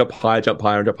 jump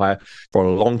higher for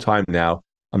a long time now.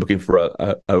 I'm looking for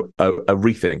a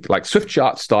rethink, like Swift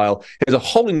chart style. Here's a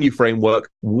whole new framework.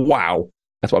 Wow.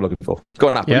 That's what I'm looking for. Go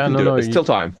on, Apple. It's still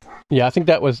time. Yeah, I think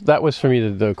that was for me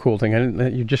the cool thing.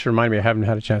 You just reminded me, I haven't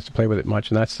had a chance to play with it much,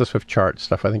 and that's the Swift chart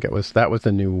stuff. I think that was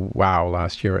the new wow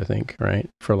last year, I think, right?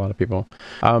 For a lot of people.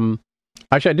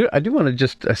 Actually, I do want to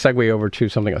just segue over to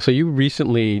something else. So you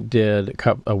recently did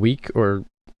a week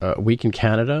in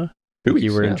Canada. 2 weeks,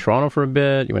 you were in Toronto for a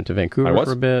bit. You went to Vancouver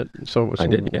for a bit. So I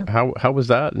did, yeah. How was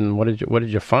that? And what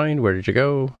did you find? Where did you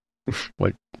go?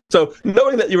 What? So,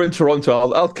 knowing that you're in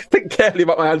Toronto, I'll think carefully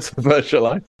about my answer first, shall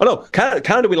I? Oh, no,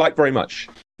 Canada we like very much.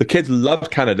 The kids loved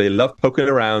Canada. They loved poking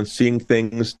around, seeing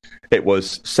things. It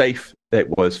was safe. It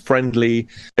was friendly.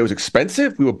 It was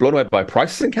expensive. We were blown away by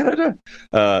prices in Canada.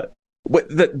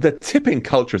 The tipping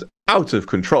culture is out of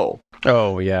control.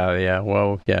 Oh, yeah.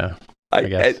 Well, yeah. I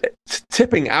guess.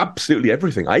 Tipping absolutely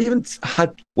everything. I even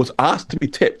was asked to be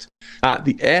tipped at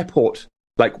the airport,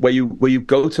 where you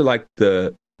go to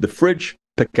the fridge,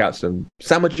 pick out some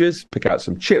sandwiches, pick out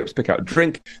some chips, pick out a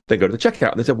drink, then go to the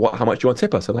checkout. And they said, how much do you want to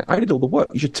tip us? I'm like, I did all the work.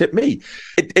 You should tip me.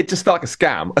 It just felt like a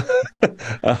scam.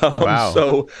 Wow.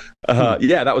 So,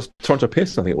 that was Toronto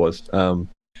Pearson, I think it was.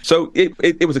 So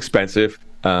it was expensive.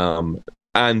 And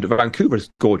Vancouver is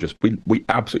gorgeous. We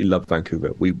absolutely love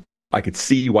Vancouver. I could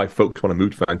see why folks want to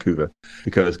move to Vancouver,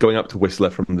 because going up to Whistler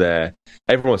from there,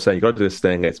 everyone was saying, you got to do this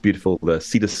thing. It's beautiful. The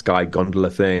Sea to Sky gondola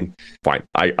thing. Fine.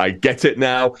 I get it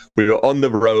now. We were on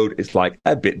the road. It's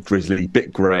a bit drizzly,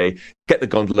 bit grey. get the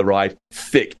gondola ride,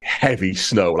 thick, heavy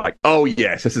snow. Like, oh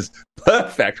yes, this is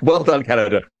perfect. Well done,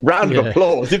 Canada. Round of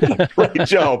applause. You've done a great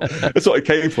job. That's what I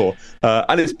came for.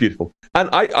 And it's beautiful. And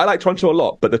I like Toronto a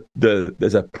lot, but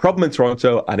there's a problem in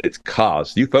Toronto, and it's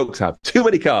cars. You folks have too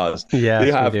many cars.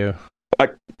 Yeah, we do.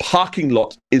 Like, parking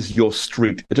lot is your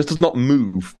street. It just does not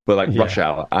move for like rush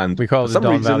hour. And we call it the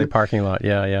Don Valley parking lot.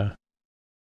 Yeah.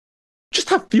 Just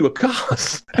have fewer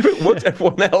cars.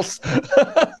 Everyone else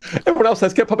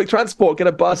has get public transport, get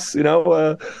a bus.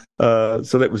 So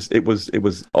it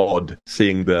was odd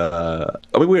seeing the.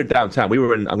 I mean, we were downtown. We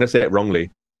were in. I'm going to say it wrongly.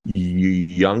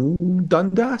 Young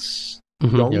Dundas.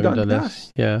 Young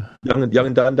Dundas. Yeah. Young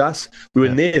and Dundas. We were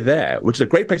near there, which is a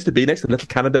great place to be next to Little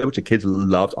Canada, which the kids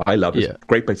loved. I loved. It's a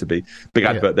great place to be. Big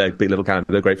advert there, Big Little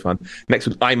Canada. They're great fun. Next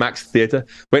was IMAX Theatre.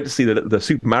 Went to see the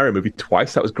Super Mario movie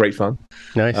twice. That was great fun.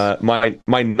 Nice. My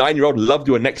 9-year-old loved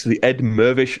to go next to the Ed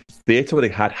Mirvish Theatre where they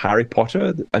had Harry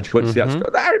Potter, and she went to see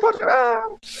that. Harry Potter.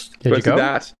 Did you go?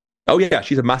 That. Oh yeah,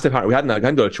 she's a massive Harry. We hadn't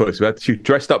got a choice. She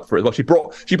dressed up for it. Well, she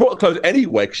brought the clothes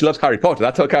anyway because she loves Harry Potter.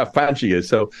 That's how kind of fan she is.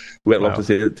 So we went along to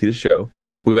see the show.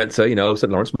 We went to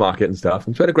St. Lawrence Market and stuff,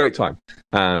 and we had a great time.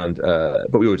 And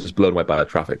but we were just blown away by the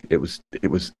traffic. It was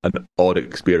an odd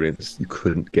experience. You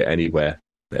couldn't get anywhere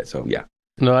there. So yeah.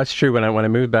 No, that's true. When I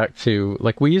moved back to,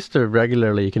 like, we used to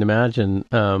regularly, you can imagine,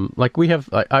 like we have,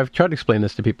 I've tried to explain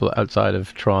this to people outside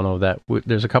of Toronto, that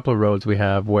there's a couple of roads we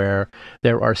have where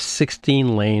there are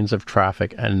 16 lanes of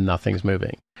traffic and nothing's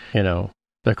moving,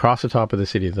 across the top of the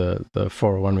city, the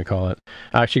 401 we call it.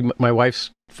 Actually, my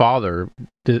wife's father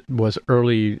was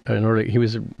he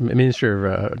was a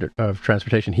minister of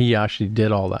transportation. He actually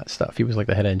did all that stuff. He was like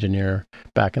the head engineer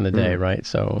back in the day, right?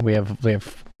 So we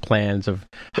have plans of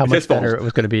how much better it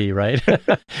was going to be, right?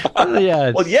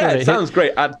 It sounds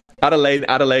great. Adelaide.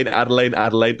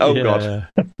 Oh God.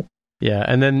 Yeah,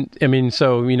 and then I mean,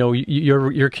 so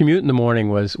your commute in the morning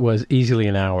was easily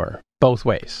an hour both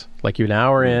ways. Like, you an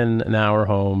hour in, an hour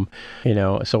home.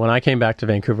 So when I came back to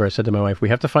Vancouver, I said to my wife, we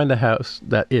have to find a house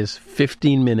that is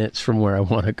 15 minutes from where I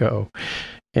want to go.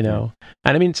 And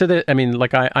I mean,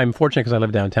 I'm fortunate because I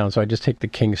live downtown, so I just take the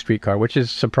King streetcar, which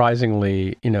is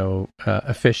surprisingly,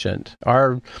 efficient.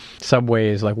 Our subway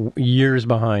is like years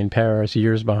behind Paris,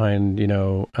 years behind,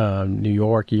 New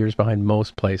York, years behind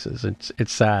most places.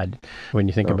 It's sad when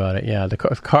you think about it. Yeah, the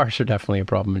cars are definitely a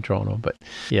problem in Toronto, but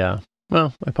yeah.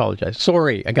 Well, I apologize.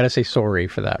 Sorry. I got to say sorry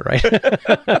for that, right?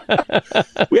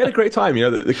 We had a great time.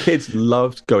 The kids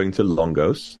loved going to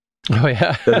Longos. Oh,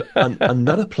 yeah.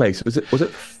 Another place. Was it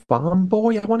Farm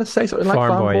Boy? I want to say something like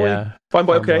Farm Boy. Yeah. Farm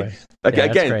Boy, okay. Boy.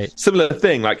 Again, similar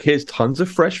thing. Like, here's tons of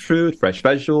fresh food, fresh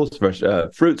vegetables, fresh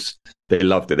fruits. They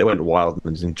loved it. They went wild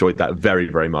and enjoyed that very,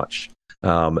 very much.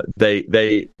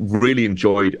 They really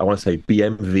enjoyed, I want to say,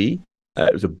 BMV.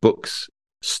 It was a books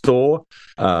store.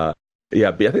 I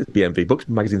think it's BMV, Books,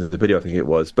 Magazines, and the Video, I think it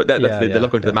was. But they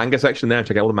love going to the manga section there and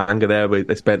check out all the manga there.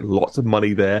 They spent lots of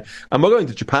money there. And we're going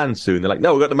to Japan soon. They're like,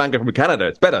 no, we got the manga from Canada.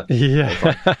 It's better.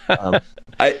 Yeah.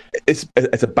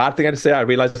 It's a bad thing to say. I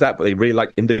realize that, but they really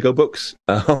like Indigo Books.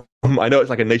 I know it's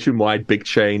like a nationwide big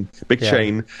chain.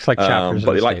 It's like Chapters,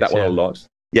 but they like that one a lot.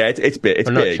 Yeah, it's big,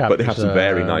 but they have some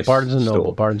very nice Barnes and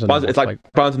Noble. It's like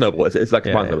Barnes and Noble. It's like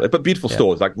Barnes and Noble, but beautiful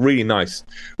stores, like really nice.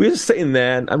 We were just sitting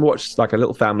there and watched like a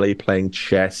little family playing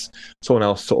chess. Someone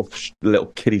else sort of little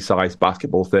kiddie-sized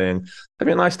basketball thing,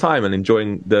 having a nice time and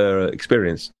enjoying the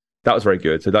experience. That was very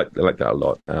good. So I like that a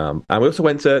lot. And we also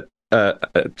went to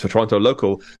Toronto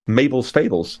local Mabel's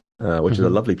Fables, which is a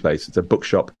lovely place. It's a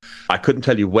bookshop. I couldn't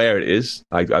tell you where it is.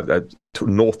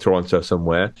 North Toronto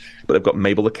somewhere, but they've got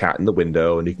Mabel the cat in the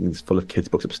window, and it's full of kids'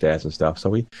 books upstairs and stuff. So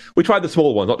we tried the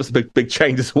small one, not just the big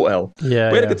chains as well. Yeah,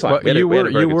 we had a good time. Well, you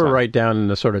were right down in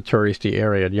the sort of touristy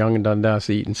area, Yonge and Dundas,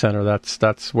 the Eaton Centre.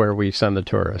 That's where we send the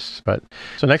tourists. But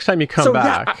so next time you come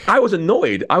back, yeah, I was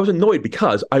annoyed.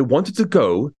 because I wanted to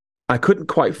go. I couldn't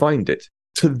quite find it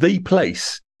to the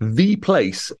place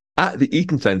at the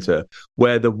Eaton Centre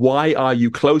where the "Why Are You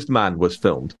Closed" man was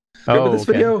filmed. Remember this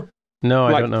video? No,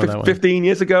 I don't know that one. 15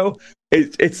 years ago.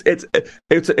 It's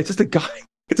just a guy.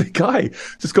 It's a guy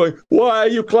just going, "Why are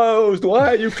you closed? Why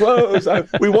are you closed?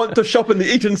 We want to shop in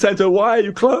the Eaton Centre. Why are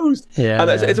you closed?" Yeah, and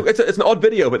it's an odd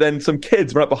video, but then some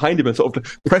kids run up behind him and sort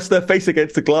of press their face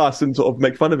against the glass and sort of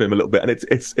make fun of him a little bit, and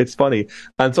it's funny.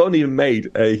 And someone even made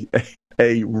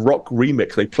a rock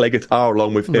remix. They play guitar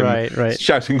along with him, right.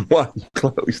 shouting "Why are you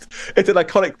closed?" It's an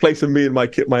iconic place for me and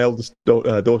my eldest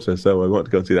daughter, so I want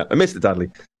to go and see that. I missed it, sadly.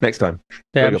 Next time.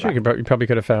 Yeah, I'm sure you probably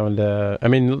could have found. I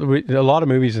mean, a lot of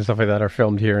movies and stuff like that are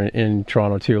filmed here in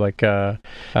Toronto too. Like,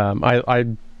 I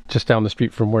just down the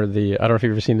street from where I don't know if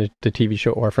you've ever seen the TV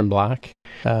show Orphan Black,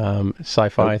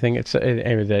 sci-fi thing.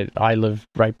 Anyway, I live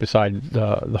right beside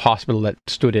the hospital that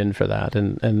stood in for that,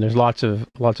 and there's lots of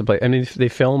places. I mean, they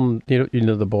film you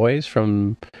know The Boys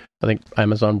from, I think,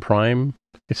 Amazon Prime.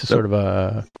 It's a sort of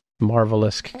a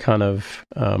Marvelous kind of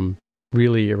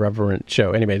really irreverent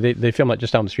show. Anyway, they film that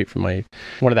just down the street from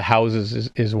one of the houses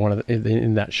is one of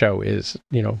in that show is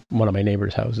one of my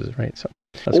neighbor's houses, right? So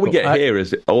all we get here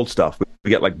is old stuff. We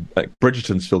get like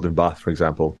Bridgerton's filmed in Bath, for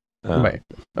example. Right.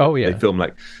 Oh yeah. They film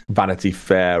like Vanity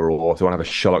Fair, or if they want to have a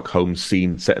Sherlock Holmes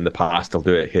scene set in the past, they'll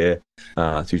do it here.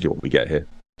 That's usually what we get here.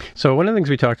 So one of the things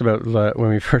we talked about when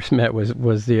we first met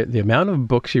was the amount of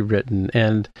books you've written,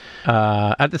 and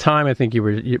at the time I think it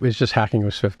was just hacking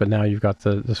with Swift, but now you've got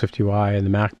the Swift UI and the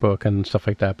MacBook and stuff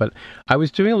like that. But I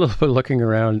was doing a little bit of looking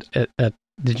around at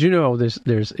did you know there's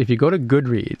if you go to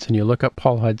Goodreads and you look up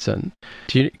Paul Hudson,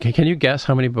 can you guess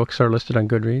how many books are listed on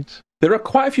Goodreads? There are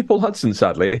quite a few Paul Hudsons,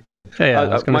 sadly. Yeah, I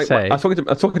was going to say. I was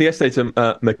talking yesterday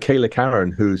to Michaela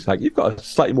Karen, who's like, "You've got a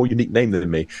slightly more unique name than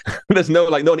me." There's no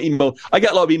email. I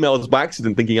get a lot of emails by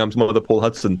accident thinking I'm some other Paul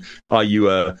Hudson. Are you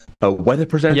a weather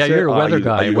presenter? Yeah, you're a weather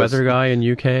guy. A weather guy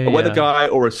in UK. A weather guy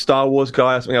or a Star Wars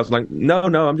guy or something else. I'm like, no,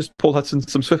 I'm just Paul Hudson,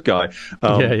 some Swift guy.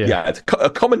 Yeah, it's a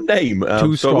common name.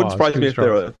 So it wouldn't surprise me if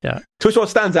there were. Yeah, Two Straws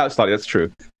stands out slightly. That's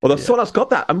true. Although someone else got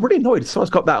that. I'm really annoyed.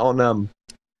 Someone's got that on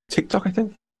TikTok, I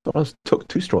think. Someone else took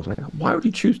 2 straws. Like, why would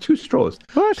you choose 2 straws?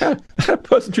 What? That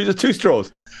person chooses 2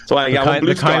 straws. So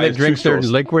the kind that drinks their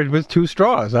liquid with 2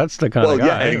 straws. That's the kind of guy.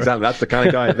 Yeah, exactly. That's the kind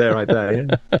of guy right there.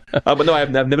 Yeah. But no, I've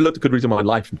never looked at Goodreads in my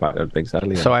life. In fact, I don't think,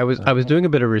 sadly. So I was doing a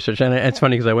bit of research, and it's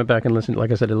funny because I went back and listened.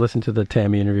 Like I said, I listened to the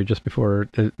Tammy interview just before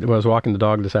I was walking the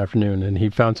dog this afternoon, and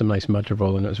he found some nice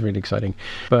Mudgerville, and it was really exciting.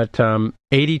 But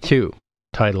 82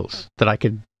 titles that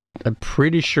I'm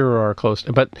pretty sure are close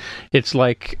to, but it's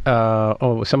like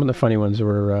some of the funny ones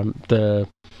were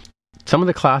some of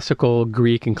the classical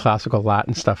Greek and classical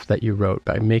Latin stuff that you wrote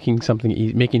by making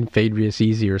something making Phaedrus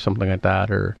easy or something like that.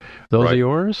 Or those are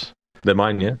yours? They're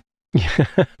mine, yeah.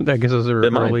 I guess those are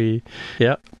early.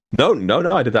 Yeah. No.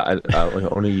 I did that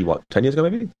only 10 years ago,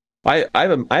 maybe. I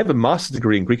have a master's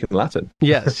degree in Greek and Latin.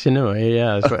 Yes,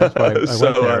 yeah. That's why I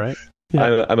went there, right?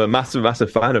 Yeah. I'm a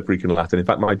massive fan of Greek and Latin. In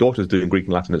fact, my daughter's doing Greek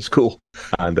and Latin at school,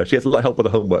 and she has a lot of help with the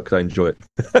homework because I enjoy it.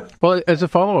 Well, as a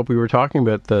follow-up, we were talking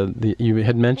about you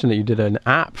had mentioned that you did an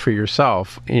app for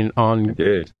yourself on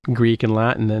Greek and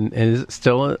Latin, and is it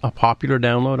still a popular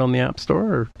download on the App Store?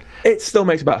 Or? It still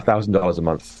makes about $1,000 a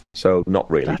month, so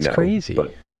not really. That's crazy.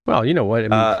 But, well, you know what?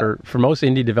 I mean, for most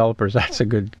indie developers, that's a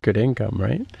good income,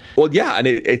 right? Well, yeah, and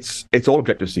it's all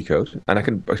Objective-C code, and I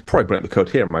can probably bring up the code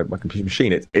here on my computer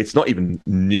machine. It's not even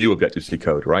new Objective-C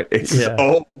code, right? It's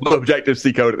all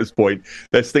Objective-C code at this point.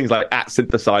 There's things like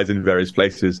 @synthesize in various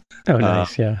places. Oh,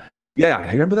 nice, yeah. Yeah,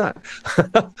 I remember that.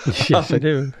 Yes, I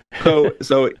do.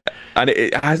 so, and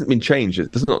it hasn't been changed.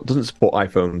 It doesn't support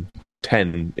iPhone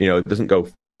 10. It doesn't go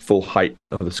full height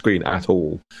of the screen at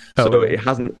all. So it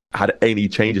hasn't had any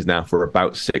changes now for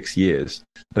about 6 years,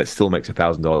 and it still makes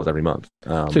 $1,000 every month.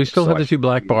 So you still have the 2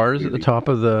 black bars at the top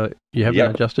of the. You have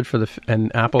that adjusted for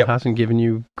and Apple hasn't given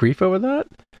you grief over that?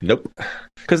 Nope.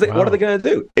 Because what are they going to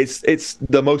do? It's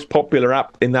the most popular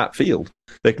app in that field.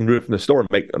 They can remove it from the store and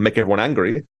make everyone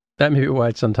angry. That may be why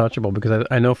it's untouchable, because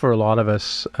I know for a lot of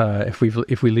us, if we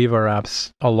leave our apps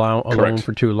alone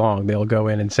for too long, they'll go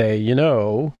in and say, in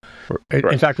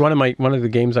fact, one of the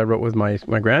games I wrote with my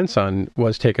grandson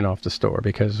was taken off the store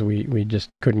because we just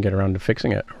couldn't get around to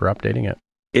fixing it or updating it.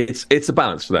 It's a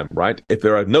balance for them, right? If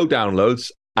there are no downloads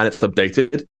and it's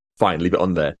updated, fine, leave it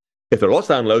on there. If there are lots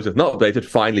of downloads, it's not updated,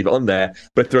 fine, leave it on there.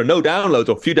 But if there are no downloads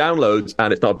or few downloads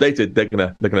and it's not updated,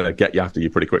 they're gonna get you after you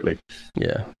pretty quickly.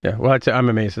 Yeah. Well, I'm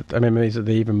amazed that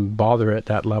they even bother at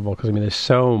that level, because there's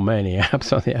so many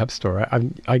apps on the App Store.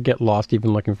 I get lost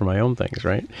even looking for my own things,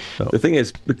 right? So. The thing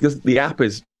is, because the app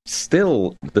is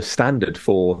still the standard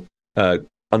for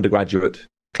undergraduate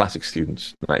classic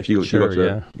students. Like if you go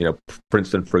to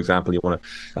Princeton, for example, you want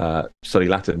to study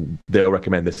Latin, they'll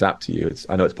recommend this app to you.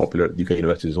 I know it's popular at UK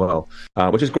universities as well,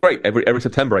 which is great. Every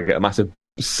September I get a massive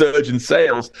surge in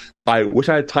sales. I wish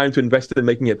I had time to invest in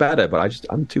making it better, but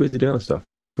I'm too busy doing other stuff.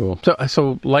 Cool.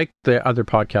 So like the other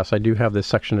podcasts, I do have this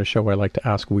section of the show where I like to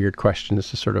ask weird questions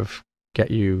to sort of get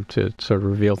you to sort of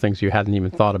reveal things you hadn't even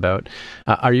thought about.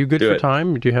 Are you good for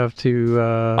time? Do you have to...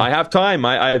 I have time.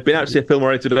 I've been out to see a film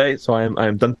already today, so I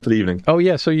am done for the evening. Oh,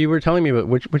 yeah. So you were telling me about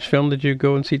which film did you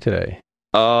go and see today?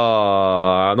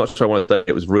 I'm not sure I want to say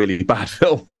it was really bad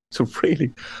film. So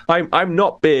really, I'm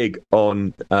not big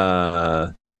on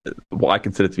what I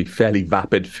consider to be fairly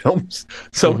vapid films.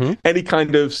 So any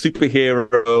kind of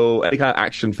superhero, any kind of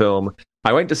action film.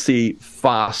 I went to see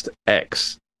Fast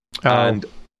X, and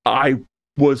I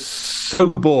was so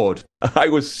bored. I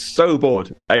was so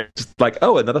bored. I just like,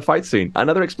 oh, another fight scene,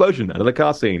 another explosion, another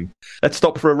car scene. Let's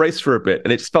stop for a race for a bit.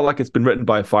 And it just felt like it's been written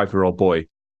by a 5-year-old boy.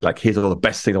 Like, here's all the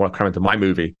best things I want to cram into my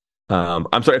movie.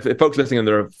 I'm sorry if folks listening and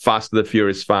they're Fast and the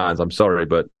Furious fans. I'm sorry,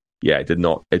 but yeah, it did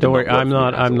not. Don't worry, I'm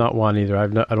not one either. I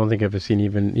don't think I've seen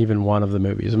even one of the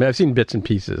movies. I mean, I've seen bits and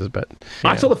pieces, but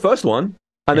I saw the first one.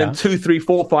 And then 2, 3,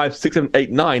 4, 5, 6, 7,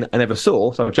 8, 9, I never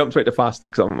saw. So I jumped straight to Fast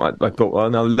because I thought, well,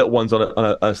 now the little one's on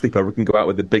a sleepover. We can go out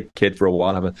with the big kid for a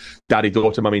while, have a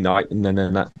daddy-daughter, mummy night, and then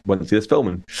that went to see this film,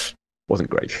 and it wasn't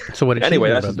great. So what did she think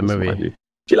about the movie?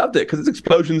 She loved it because it's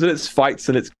explosions and it's fights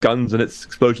and it's guns and it's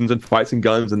explosions and fights and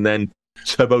guns and then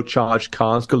turbocharged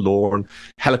cars galore and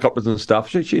helicopters and stuff.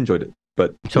 She enjoyed it.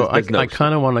 But so I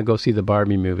kind of want to go see the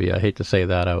Barbie movie. I hate to say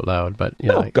that out loud, but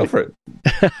go for it.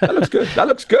 That looks good. That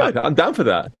looks good. I'm down for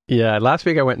that. Yeah, last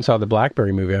week I went and saw the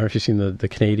BlackBerry movie. I don't know if you've seen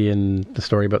the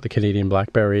story about the Canadian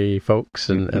BlackBerry folks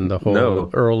and the whole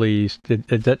early.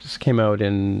 That just came out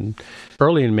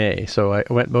early in May, so I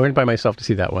went by myself to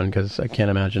see that one because I can't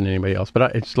imagine anybody else.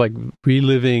 But it's like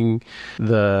reliving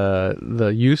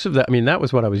the use of that. I mean, that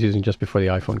was what I was using just before the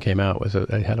iPhone came out.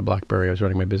 I had a BlackBerry. I was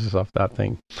running my business off that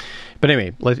thing. But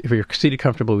anyway, if you're seated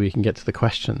comfortable, we can get to the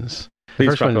questions.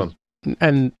 Please crack on.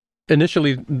 And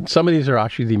initially, some of these are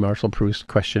actually the Marcel Proust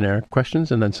questionnaire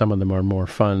questions, and then some of them are more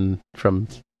fun from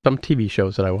some TV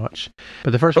shows that I watch.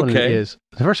 But the first one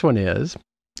is,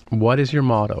 what is your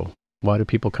motto? Why do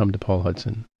people come to Paul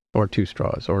Hudson or Two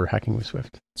Straws or Hacking with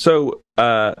Swift? So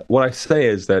what I say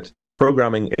is that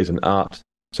programming is an art.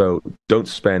 So don't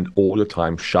spend all your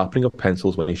time sharpening your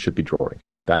pencils when you should be drawing.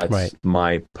 That's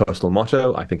my personal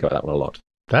motto. I think about that one a lot.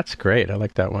 That's great. I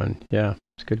like that one. Yeah,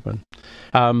 it's a good one.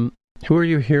 Who are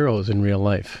your heroes in real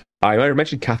life? I already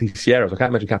mentioned Kathy Sierra, so I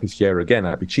can't mention Kathy Sierra again.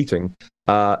 I'd be cheating.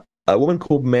 A woman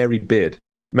called Mary Beard.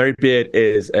 Mary Beard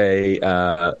is a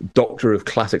doctor of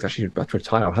classics. Actually, about to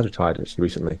retire, or has retired actually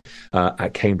recently,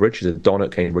 at Cambridge. She's a don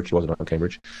at Cambridge. She wasn't at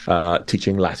Cambridge,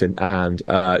 teaching Latin. And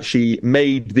she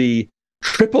made the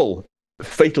triple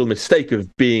fatal mistake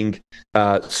of being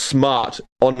smart,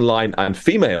 online, and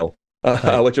female,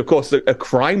 which of course is a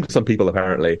crime to some people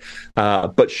apparently.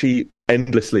 But she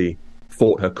endlessly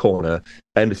fought her corner,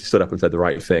 endlessly stood up and said the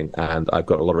right thing. And I've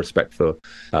got a lot of respect for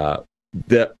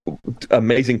the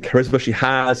amazing charisma she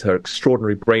has, her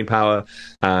extraordinary brain power,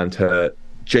 and her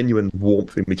genuine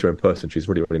warmth. We meet her in person. She's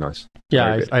really, really nice.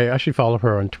 Yeah, I actually follow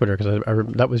her on Twitter because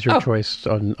that was your choice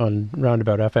on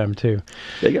Roundabout FM too.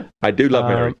 There you go. I do love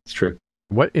Mary. It's true.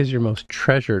 What is your most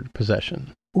treasured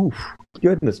possession? Oof,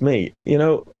 goodness me.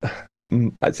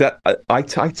 I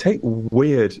take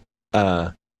weird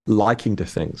liking to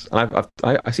things. And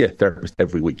I see a therapist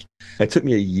every week. It took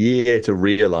me a year to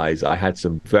realize I had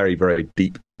some very, very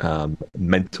deep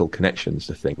mental connections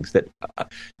to things that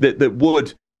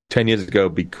would 10 years ago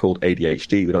be called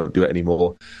ADHD. We don't do it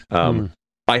anymore. I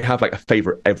have like a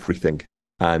favorite everything.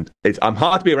 And I'm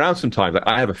hard to be around sometimes. Like,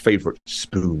 I have a favorite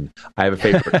spoon. I have a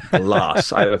favorite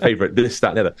glass. I have a favorite this, that,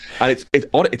 and the other. And it's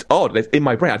odd. It's in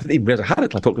my brain. I didn't even realize I had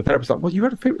it. I talked to the therapist. Like, well, you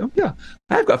had a favorite? Oh, yeah,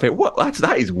 I've got a favorite. What?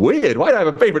 That is weird. Why do I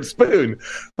have a favorite spoon?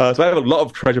 So I have a lot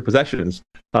of treasure possessions.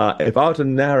 If I were to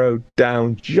narrow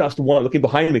down just one, looking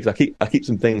behind me, because I keep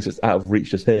some things just out of reach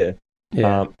just here.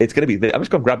 Yeah. It's going to be this. I'm just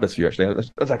going to grab this for you, actually.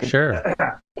 Sure.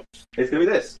 It's going to be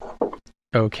this.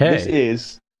 Okay. This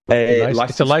is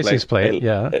it's a license plate.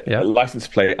 A license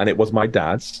plate, and it was my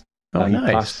dad's.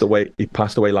 Nice. He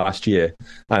passed away last year,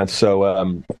 and so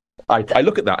I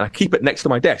look at that and I keep it next to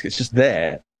my desk. It's just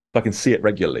there, so I can see it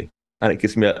regularly, and it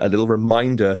gives me a little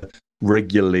reminder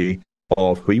regularly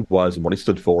of who he was and what he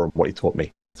stood for and what he taught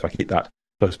me. So I keep that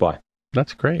close by.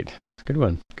 That's great. It's a good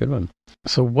one. Good one.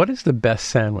 So, what is the best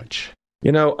sandwich?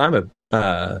 I'm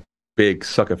a big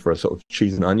sucker for a sort of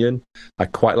cheese and onion. I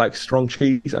quite like strong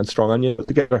cheese and strong onion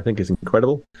together. I think is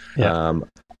incredible. Yeah.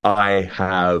 I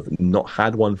have not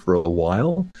had one for a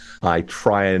while. I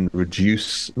try and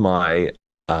reduce my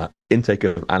intake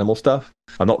of animal stuff.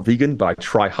 I'm not vegan, but I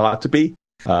try hard to be.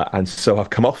 And so I've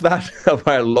come off that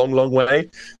by a long, long way.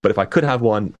 But if I could have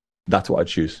one, that's what I'd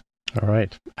choose. All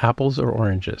right. Apples or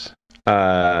oranges?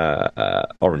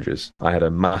 Oranges. I had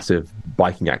a massive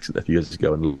biking accident a few years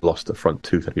ago and lost a front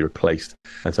tooth that had to be replaced.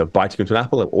 And so biting into an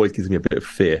apple, it always gives me a bit of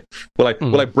fear. Will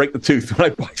I break the tooth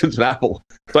when I bite into an apple?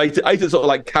 So I eat it sort of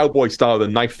like cowboy style with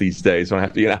a knife these days when I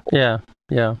have to eat an apple.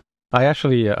 Yeah. I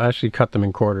actually cut them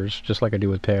in quarters, just like I do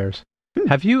with pears.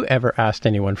 Have you ever asked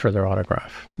anyone for their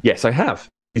autograph? Yes, I have.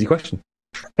 Easy question.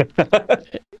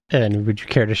 And would you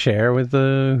care to share with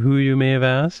who you may have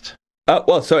asked?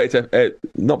 Well, so it's a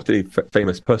not particularly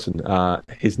famous person.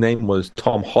 His name was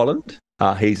Tom Holland.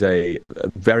 He's a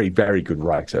very, very good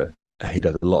writer. He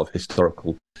does a lot of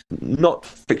historical, not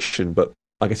fiction, but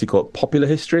I guess you call it popular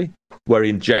history, where he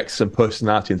injects some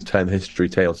personality into telling the history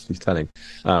tales he's telling.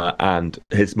 And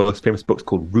his most famous book's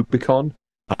called Rubicon.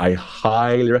 I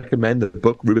highly recommend the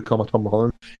book Rubicon by Tom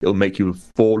Holland. It'll make you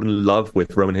fall in love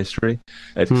with Roman history.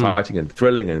 It's exciting and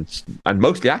thrilling and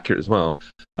mostly accurate as well.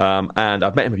 And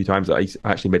I've met him a few times. I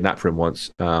actually made an app for him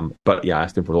once. But yeah, I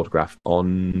asked him for an autograph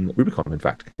on Rubicon, in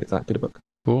fact. It's that good a book.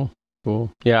 Cool.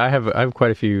 Yeah, I have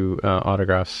quite a few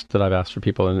autographs that I've asked for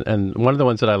people. And one of the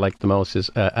ones that I liked the most is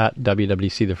at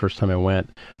WWC, the first time I went,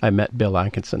 I met Bill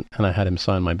Atkinson and I had him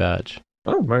sign my badge.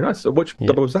 Oh, very nice. So which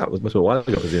double was that? It was a while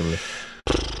ago, presumably.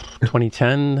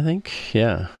 2010, I think.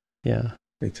 Yeah.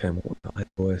 2010, what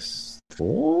was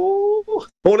 4?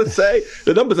 I want to say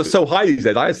the numbers are so high these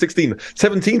days. I had 16,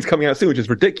 17's coming out soon, which is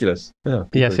ridiculous. Yeah.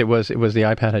 Yes, it was. The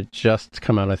iPad had just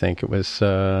come out. I think it was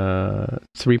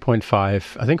 3.5. I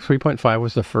think 3.5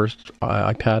 was the first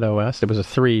iPad OS. It was a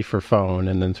 3 for phone,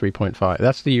 and then 3.5.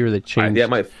 That's the year they changed. Yeah,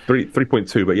 my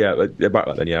 3.2, but yeah,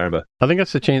 about then. Yeah, I remember. I think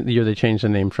that's the year they changed the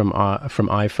name from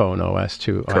iPhone OS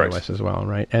to Correct. iOS as well,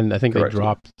 right? And I think Correct. they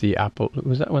dropped the Apple.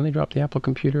 Was that when they dropped the Apple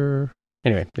computer?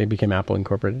 Anyway, they became Apple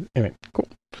Incorporated. Anyway, cool.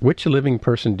 Which living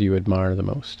person do you admire the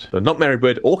most? So not Mary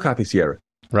Bird or Kathy Sierra.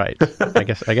 Right. I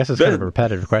guess it's kind of a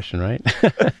repetitive question, right?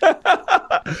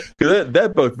 They're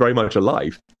both very much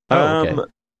alive. Oh,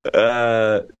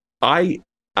 okay. I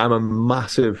am a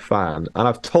massive fan, and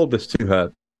I've told this to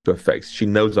her face. She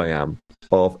knows I am,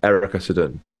 of Erica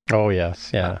Sedun. Oh, yes.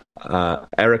 Yeah.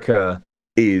 Erica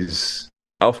is,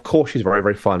 of course, she's very,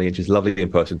 very funny, and she's lovely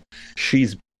in person.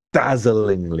 She's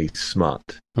dazzlingly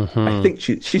smart. Mm-hmm. I think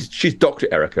she's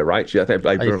Dr. Erica, right? I think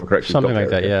I remember correctly. Something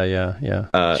Dr. like Erica. that.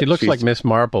 Yeah. She looks like Miss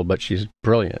Marple, but she's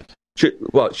brilliant. Miss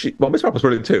Marple's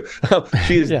brilliant too.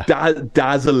 She is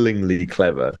dazzlingly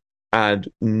clever and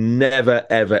never,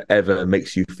 ever, ever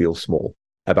makes you feel small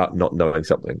about not knowing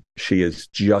something. She is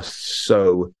just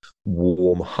so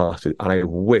warm-hearted, and I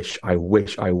wish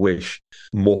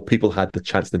more people had the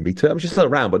chance to meet her. I mean, she's still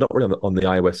around, but not really on the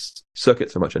iOS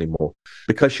circuit so much anymore,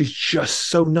 because she's just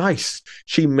so nice.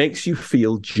 She makes you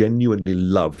feel genuinely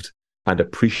loved and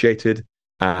appreciated,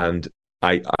 and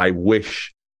I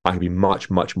wish I could be much,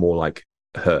 much more like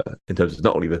her in terms of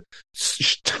not only the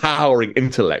towering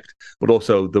intellect, but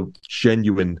also the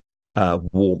genuine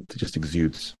warmth it just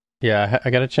exudes. Yeah, I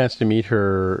got a chance to meet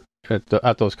her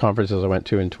at those conferences I went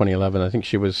to in 2011. I think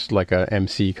she was like a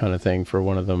MC kind of thing for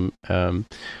one of them.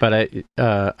 But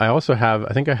I also have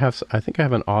I think I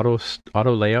have an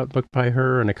auto layout book by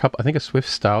her, and a Swift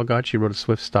Style Guide. She wrote a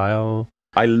Swift Style.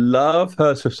 I love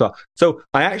her Swift Style. So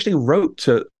I actually wrote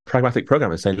to Pragmatic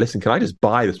Programming saying, "Listen, can I just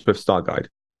buy the Swift Style Guide?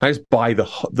 Can I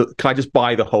just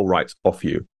buy the whole rights off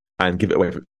you and give it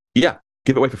away for?" Yeah.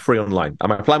 Give it away for free online. And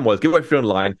my plan was, give it away for free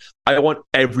online. I want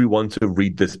everyone to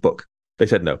read this book. They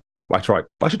said no. I tried.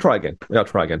 I should try again. I'll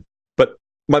try again. But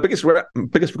my biggest regret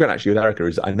actually with Erica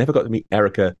is I never got to meet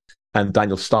Erica and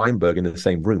Daniel Steinberg in the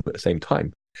same room at the same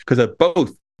time, because they're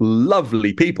both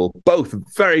lovely people, both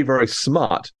very, very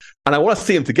smart. And I want to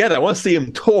see them together. I want to see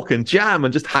them talk and jam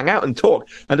and just hang out and talk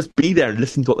and just be there and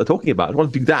listen to what they're talking about. I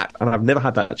want to do that. And I've never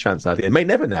had that chance, sadly. It may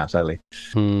never now, sadly.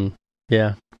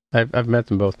 Yeah. I've met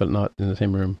them both, but not in the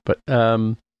same room. But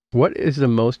what is the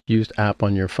most used app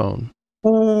on your phone?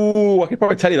 Oh, I can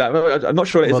probably tell you that. I'm not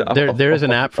sure it is. There is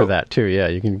an app for that too. Yeah,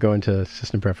 you can go into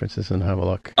system preferences and have a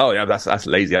look. Oh yeah, that's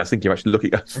lazy. I was thinking you're actually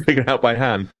figuring it out by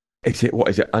hand. What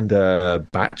is it under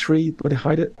battery? Would it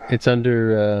hide it? It's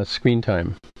under screen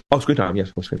time. Oh, screen time.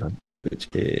 Yes, screen time, which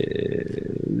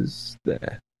is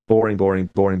there. Boring. What is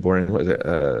it?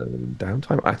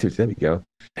 Downtime activity. There we go.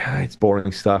 Yeah, it's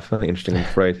boring stuff. Nothing interesting, I'm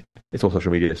afraid. It's all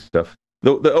social media stuff.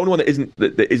 The only one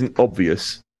that isn't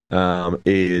obvious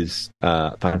is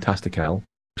Fantastical,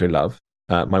 which I love.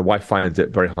 My wife finds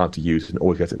it very hard to use and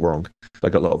always gets it wrong. I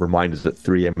got a lot of reminders at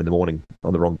 3 a.m. in the morning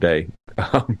on the wrong day.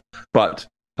 But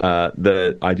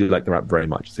I do like their app very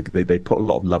much. They put a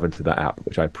lot of love into that app,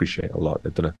 which I appreciate a lot.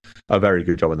 They've done a very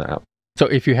good job in that app. So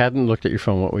if you hadn't looked at your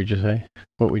phone, what would you say?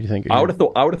 What would you think? I would have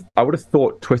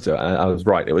thought Twitter, and I was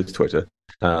right. It was Twitter.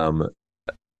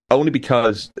 Only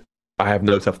because I have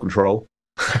no self-control.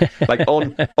 Like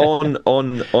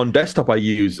on desktop, I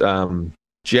use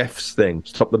Jeff's thing,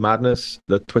 Stop the Madness,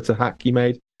 the Twitter hack he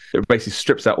made. It basically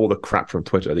strips out all the crap from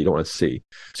Twitter that you don't want to see.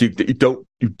 So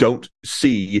you don't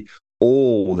see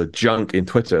all the junk in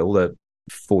Twitter, all the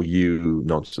for you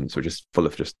nonsense, which is full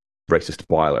of just racist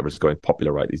bile, whatever's going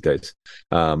popular right these days.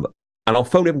 And on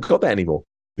phone, we haven't got that anymore.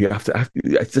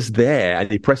 it's just there,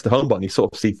 and you press the home button, you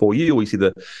sort of see For You, or you see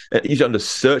usually under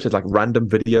search, there's like random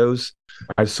videos.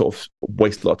 I just sort of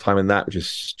waste a lot of time in that, which is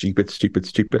stupid.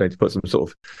 I need to put some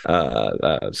sort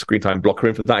of screen time blocker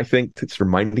in for that, I think. It's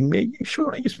reminding me, you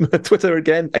sure I use Twitter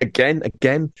again.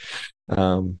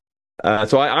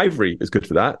 So Ivory is good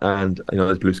for that, and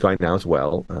there's Blue Sky now as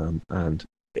well, and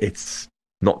it's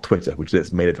not Twitter, which is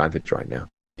its main advantage right now.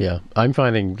 Yeah, I'm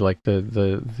finding like I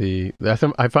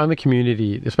find the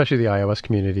community, especially the iOS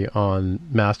community on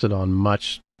Mastodon,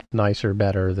 much nicer,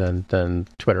 better than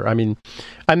Twitter. I mean,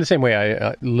 I'm the same way.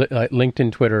 I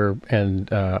LinkedIn, Twitter,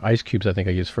 and Ice Cubes, I think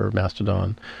I use for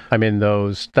Mastodon. I'm in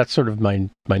those. That's sort of my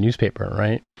newspaper,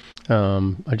 right?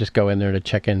 I just go in there to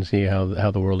check in and see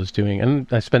how the world is doing, and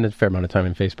I spend a fair amount of time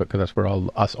in Facebook because that's where all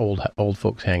us old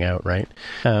folks hang out, right?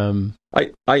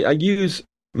 I use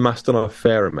Mastodon a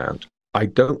fair amount. I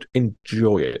don't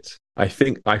enjoy it. I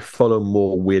think I follow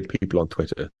more weird people on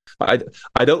Twitter. I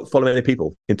don't follow many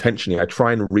people intentionally. I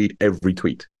try and read every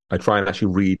tweet. I try and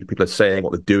actually read what people are saying,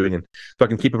 what they're doing, and so I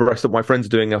can keep abreast of what my friends are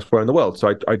doing elsewhere in the world.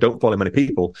 So I don't follow many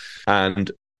people.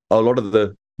 And a lot of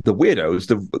the weirdos,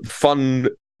 the fun,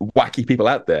 wacky people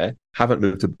out there haven't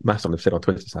moved to Mastodon. They've stayed on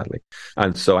Twitter, sadly.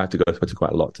 And so I have to go to Twitter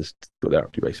quite a lot to what they're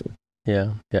up to, basically.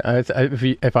 Yeah.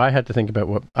 If I had to think about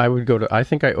what I would go to, I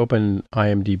think I open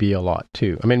IMDb a lot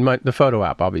too. I mean, the photo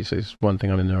app obviously is one thing.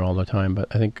 I'm in there all the time, but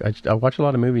I think I watch a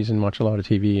lot of movies and watch a lot of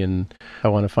TV, and I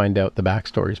want to find out the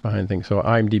backstories behind things. So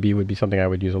IMDb would be something I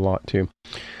would use a lot too.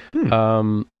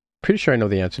 Pretty sure I know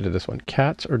the answer to this one.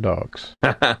 Cats or dogs?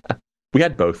 We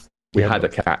had both. We had a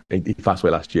cat. He passed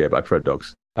away last year, but I prefer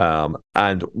dogs.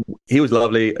 And he was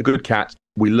lovely, a good cat.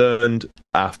 We learned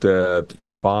after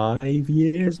 5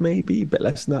 years, maybe, a bit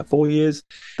less than that, 4 years,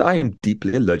 that I am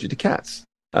deeply allergic to cats.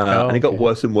 And it got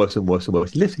worse and worse and worse and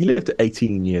worse. He lived to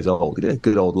 18 years old. He did a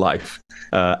good old life.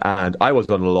 And I was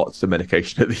on lots of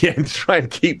medication at the end to try and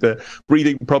keep the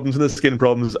breathing problems and the skin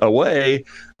problems away.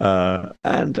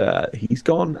 And he's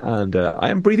gone, and I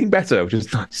am breathing better, which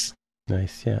is nice.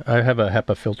 Nice, yeah. I have a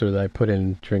HEPA filter that I put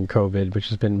in during COVID, which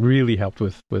has been really helped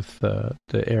with the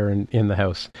air in the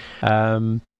house.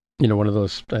 One of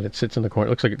those that it sits in the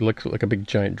corner. It looks like a big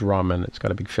giant drum, and it's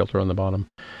got a big filter on the bottom.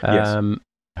 Yes.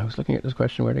 I was looking at this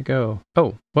question, where to go?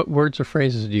 Oh, what words or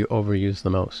phrases do you overuse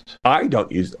the most? I don't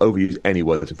overuse any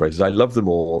words and phrases. I love them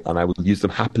all, and I will use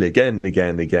them happily again and again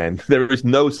and again. There is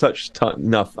no such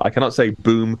enough. I cannot say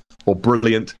boom or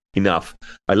brilliant enough.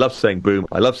 I love saying boom.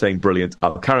 I love saying brilliant.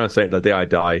 I'll carry on saying it the day I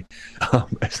die.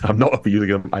 I'm not overusing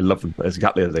them. I love them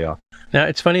exactly as they are. Now,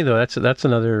 it's funny, though. That's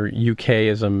another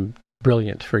UKism.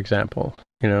 Brilliant, for example.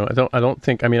 I don't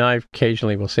think. I mean, I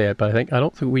occasionally will say it, but I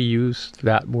don't think we use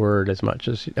that word as much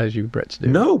as you Brits do.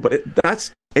 No, but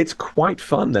it's quite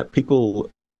fun that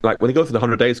people, like when they go through the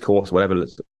 100 Days course or whatever,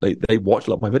 they watch a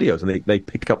lot of my videos, and they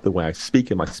pick up the way I speak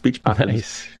and my speech patterns.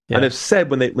 Nice. Yeah. And they've said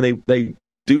when they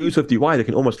do Swift UI, they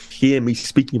can almost hear me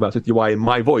speaking about Swift UI in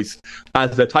my voice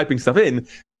as they're typing stuff in.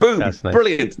 Boom! Nice.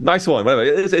 Brilliant, nice one. Whatever.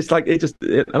 It's like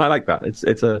and I like that.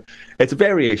 It's a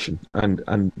variation, and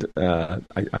I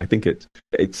think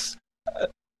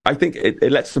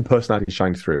it lets some personality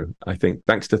shine through. I think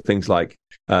thanks to things like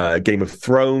Game of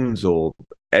Thrones or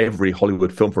every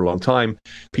Hollywood film for a long time,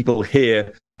 people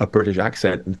hear a British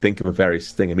accent and think of a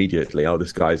various thing immediately. Oh,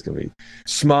 this guy's going to be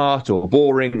smart or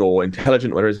boring or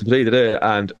intelligent, whatever it is,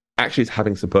 and actually it's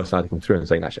having some personality come through and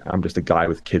saying, actually, I'm just a guy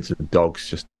with kids and dogs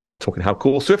just talking how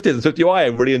cool Swift is and Swift UI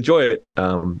and really enjoy it.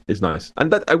 Is nice.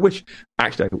 And that I wish,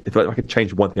 actually, if I could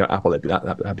change one thing about Apple,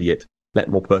 that'd be it. Let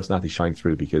more personality shine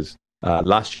through, because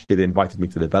last year they invited me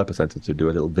to the Developer Center to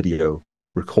do a little video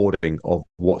recording of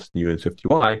what's new in Swift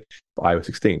UI for iOS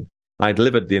 16. I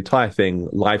delivered the entire thing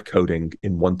live coding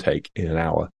in one take in an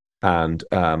hour. And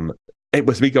it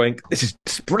was me going, this is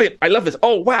brilliant. I love this.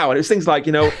 Oh, wow. And it was things like,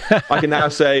 I can now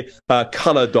say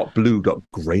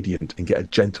color.blue.gradient and get a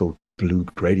gentle blue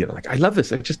gradient. I'm like, I love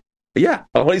this. I want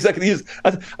these I can use.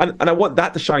 And I want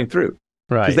that to shine through.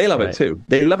 Right. Because they love it too.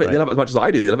 They love it. Right. They love it as much as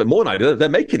I do. They love it more than I do. They're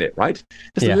making it, right?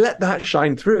 Just let that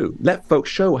shine through. Let folks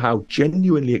show how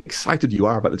genuinely excited you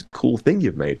are about this cool thing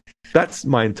you've made. That's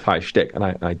my entire shtick, and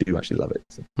I do actually love it.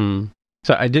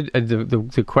 So I did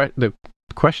the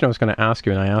question I was going to ask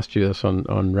you, and I asked you this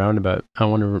on Roundabout. I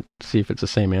want to see if it's the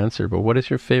same answer. But what is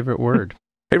your favorite word?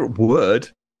 Favorite word?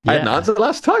 I had an answer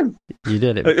last time. You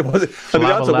did it. It wasn't. And the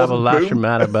answer wasn't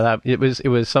boom. But it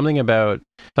was something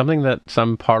that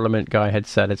some Parliament guy had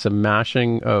said. It's a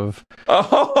mashing of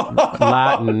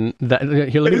Latin.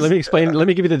 Here, let me explain. Let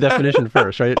me give you the definition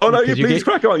first, right? Oh no, please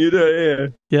crack on. You do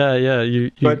it. Yeah.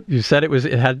 You said it was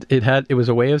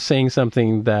a way of saying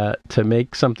something that to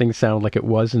make something sound like it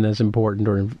wasn't as important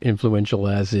or influential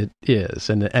as it is,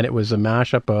 and it was a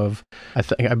mashup of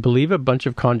I believe a bunch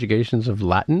of conjugations of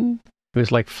Latin. It was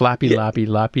like flappy, lappy,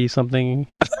 lappy something.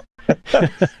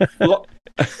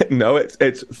 No,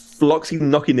 it's floxy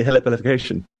knocking the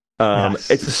helification. Yes.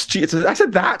 I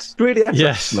said that really.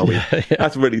 That's snobby. Yeah.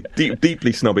 That's really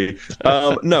deeply snobby.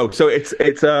 No, so it's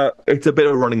a bit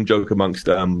of a running joke amongst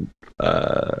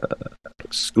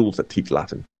schools that teach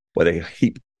Latin, where they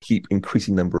keep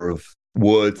increasing number of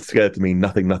words together to mean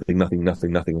nothing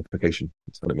implication.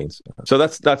 That's what it means. So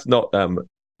that's not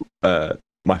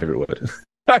my favorite word.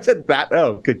 I said that.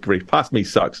 Oh, good grief! Past me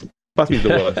sucks. Past me is the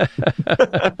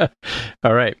worst.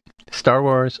 All right. Star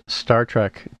Wars, Star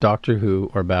Trek, Doctor Who,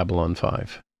 or Babylon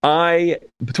 5?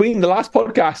 Between the last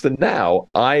podcast and now,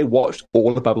 I watched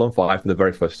all of Babylon 5 for the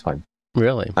very first time.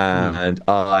 Really? And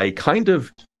I kind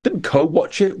of didn't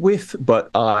co-watch it but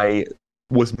I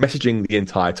was messaging the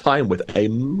entire time with a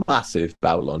massive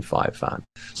Babylon 5 fan.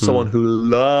 Someone who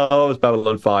loves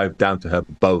Babylon 5 down to her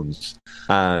bones.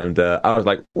 And I was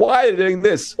like, why are you doing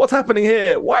this? What's happening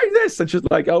here? Why this? And she's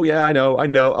like, oh yeah, I know.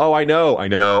 Oh, I know.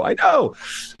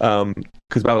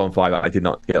 Because Babylon 5, I did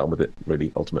not get on with it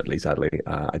really, ultimately, sadly.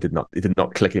 It did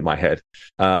not click in my head.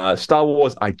 Star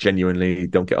Wars, I genuinely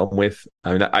don't get on with.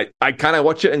 I mean, I kind of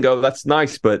watch it and go, that's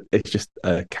nice, but it's just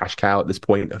a cash cow at this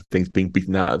point of things being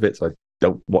beaten out of it. So I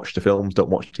don't watch the films,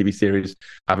 don't watch TV series.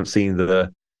 Haven't seen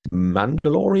The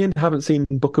Mandalorian, haven't seen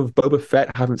Book of Boba Fett,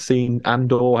 haven't seen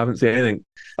Andor, haven't seen anything.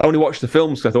 I only watched the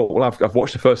films because I thought, well, I've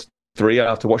watched the first 3, I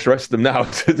have to watch the rest of them now.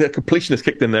 The completion has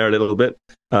kicked in there a little bit.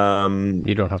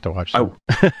 You don't have to watch them.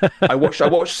 I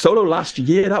watched Solo last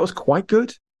year. That was quite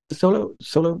good. Solo.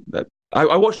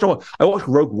 I watched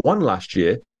Rogue One last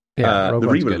year. Yeah, the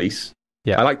re-release. Good.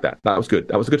 Yeah, I like that. That was good.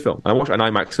 That was a good film. I watched an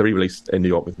IMAX re-release in New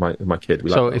York with my kid.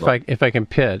 So if I can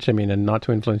pitch, I mean, and not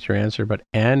to influence your answer, but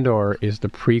Andor is the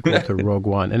prequel to Rogue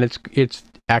One, and it's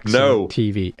excellent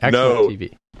TV. Excellent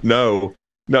TV. No,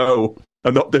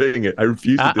 I'm not doing it. I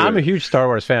refuse to do it. I'm a huge Star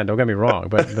Wars fan. Don't get me wrong,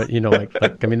 but you know, like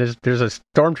I mean, there's a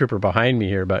stormtrooper behind me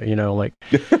here, but you know, like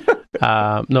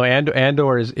no,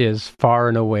 Andor is far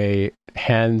and away,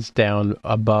 hands down,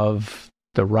 above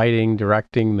the writing,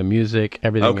 directing, the music,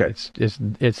 everything. Okay.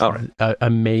 It's right.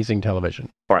 Amazing television.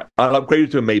 All right, I'll upgrade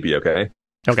it to a maybe. Okay.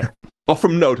 Off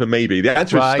from no to maybe. The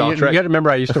answer is Star Trek. You got to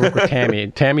remember, I used to work with Tammy.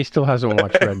 Tammy still hasn't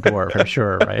watched Red Dwarf, I'm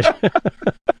sure, right?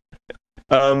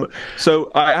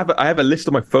 So I have a list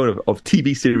on my phone of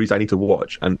TV series I need to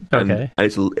watch, and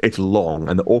it's long,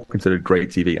 and they're all considered great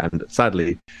TV. And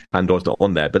sadly, Andor's not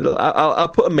on there, but I'll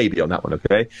put a maybe on that one.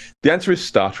 Okay. The answer is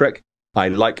Star Trek. I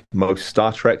like most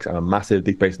Star Treks. I'm a massive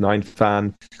Deep Space Nine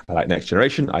fan. I like Next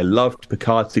Generation. I loved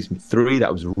Picard season 3.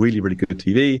 That was really, really good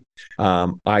TV.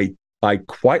 I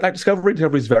quite like Discovery.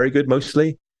 Discovery is very good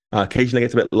mostly. Occasionally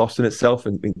gets a bit lost in itself,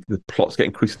 and the plots get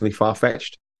increasingly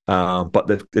far-fetched. But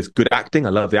there's good acting. I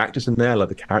love the actors in there. I love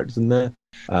the characters in there.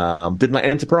 Didn't like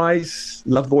Enterprise.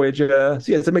 Love Voyager.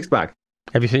 So yeah, it's a mixed bag.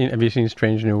 Have you seen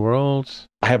Strange New Worlds?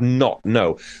 I have not.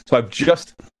 No. So I've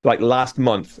just last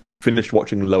month finished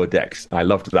watching Lower Decks. I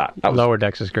loved that. Lower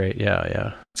Decks is great.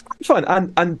 Yeah. It's quite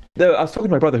fun. And I was talking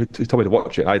to my brother who told me to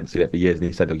watch it. I hadn't seen it for years, and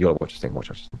he said, "Oh, you got to watch this thing. Watch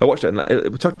it." I watched it, and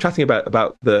we're chatting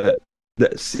about the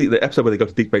episode where they go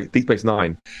to Deep Space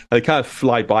Nine, and they kind of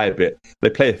fly by a bit.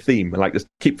 They play a theme, and just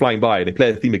keep flying by, and they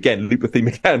play the theme again, loop the theme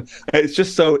again. And it's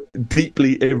just so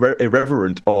deeply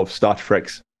irreverent of Star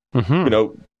Trek's,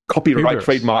 copyright, universe.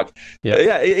 Trademark. Yeah,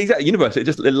 exactly. Universe.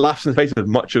 It laughs in the face of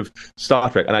much of Star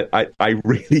Trek, and I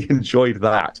really enjoyed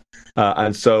that.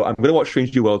 And so I'm going to watch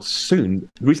Strange New Worlds soon.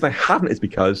 The reason I haven't is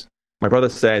because my brother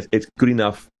says it's good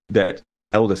enough that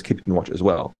eldest kid can watch it as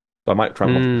well. So I might try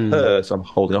and watch her, so I'm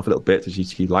holding off a little bit to see if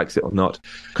she likes it or not.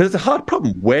 Because it's a hard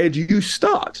problem. Where do you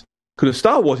start? Because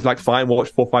Star Wars is fine, watch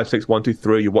 4, 5, 6, 1, 2,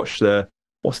 3. You watch not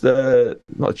a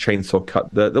chainsaw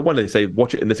cut, the one they say,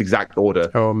 watch it in this exact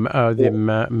order.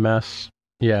 Mess.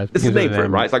 Yeah. It's the name for it,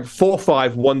 right? It's like 4,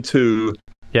 5, 1, 2,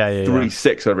 3,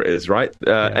 6, whatever it is, right?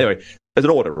 Anyway, there's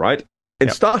an order, right? In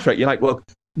Star Trek, you're like, well,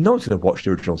 no one's going to watch the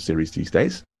original series these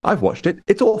days. I've watched it.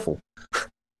 It's awful.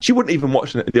 she wouldn't even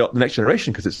watch the Next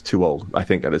Generation because it's too old. I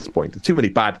think at this point, too many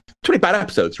bad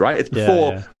episodes. Right? It's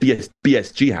before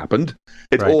BSG happened.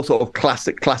 It's all sort of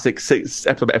classic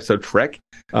six-episode Trek.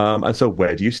 And so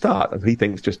where do you start? And he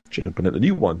thinks just jumping at the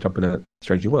new one, jumping at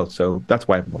Strange New World. So that's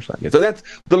why I haven't watched that yet. So that's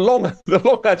the long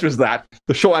answer is that.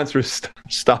 The short answer is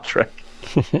Star Trek.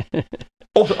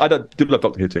 Also, I do love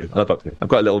Doctor Who too. I love Doctor Who. I've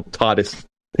got a little TARDIS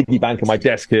piggy bank on my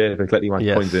desk here for collecting my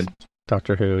coins in.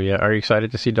 Doctor Who, yeah. Are you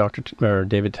excited to see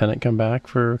David Tennant come back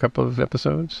for a couple of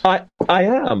episodes? I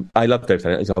am. I love David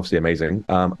Tennant. He's obviously amazing.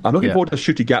 I'm looking forward to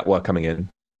Ncuti Gatwa coming in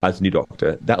as new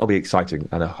Doctor. That'll be exciting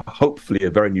and hopefully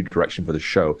a very new direction for the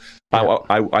show. Yeah.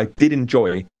 I did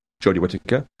enjoy Jodie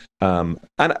Whittaker, and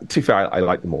to be fair, I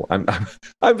like them all.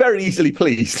 I'm very easily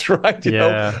pleased, right? You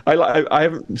know, I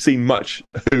haven't seen much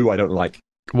who I don't like.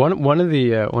 One of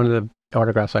the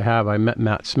autographs I have, I met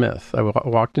Matt Smith. I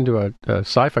walked into a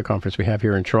sci-fi conference we have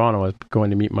here in Toronto. I was going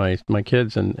to meet my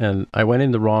kids, and I went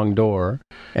in the wrong door,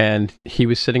 and he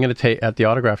was sitting at the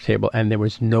autograph table, and there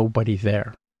was nobody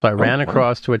there. So I ran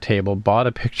across to a table, bought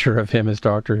a picture of him as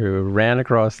Doctor Who, ran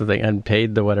across the thing, and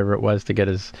paid the whatever it was to get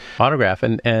his autograph.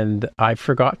 And I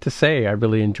forgot to say I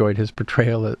really enjoyed his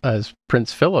portrayal as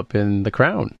Prince Philip in The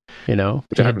Crown. You know,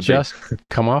 he had just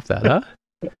come off that, huh?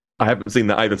 I haven't seen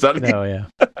that either, sadly. Oh yeah.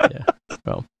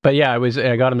 Well, but yeah,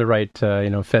 I got him to write.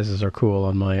 Fezzes are cool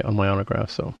on my autograph.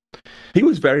 So he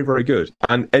was very, very good,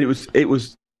 and he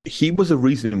was a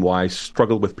reason why I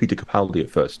struggled with Peter Capaldi at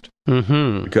first,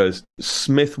 because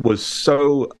Smith was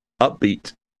so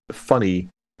upbeat, funny,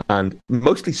 and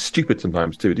mostly stupid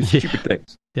sometimes too. He did stupid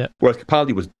things. Yeah. Whereas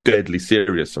Capaldi was deadly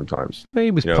serious sometimes. Well,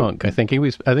 he was punk. I think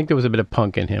there was a bit of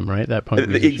punk in him, right? That punk.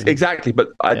 Exactly, but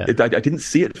I didn't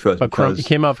see it at first. But he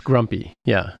came off grumpy.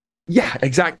 Yeah. Yeah,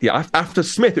 exactly. After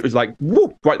Smith, it was like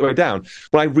whoop, right the way down.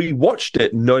 When I rewatched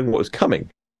it, knowing what was coming,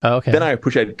 then I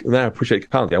appreciated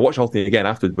Capaldi. I watched the whole thing again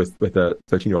after with a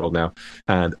 13-year-old now,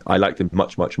 and I liked him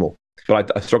much, much more.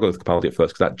 But I struggled with Capaldi at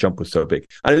first because that jump was so big.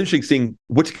 And it's interesting seeing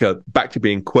Whittaker back to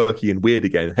being quirky and weird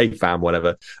again. Hey, fam,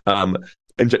 whatever.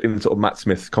 Injecting sort of Matt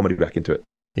Smith comedy back into it.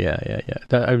 Yeah.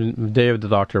 Day of the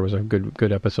Doctor was a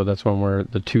good episode. That's one where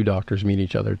the two doctors meet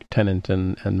each other, Tennant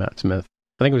and Matt Smith.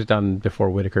 I think it was done before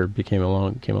Whittaker came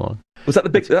along. Was that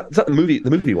the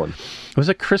movie one? It was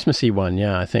a Christmassy one,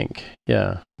 yeah, I think.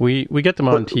 Yeah. We get them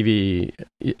on TV.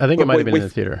 I think it might have been in the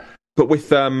theater. But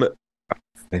with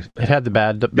it had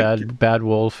the bad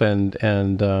wolf and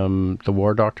the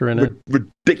War Doctor in it.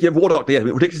 Ridiculous War Doctor, yeah,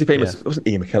 ridiculously famous. It wasn't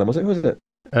Ian McKellen, was it? Who was it?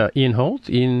 Ian Holt?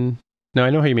 No,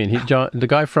 I know who you mean. The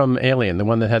guy from Alien, the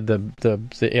one that had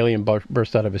the alien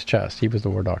burst out of his chest. He was the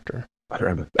War Doctor. I don't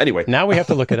remember. Anyway. Now we have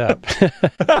to look it up.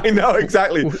 I know,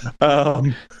 exactly.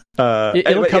 It'll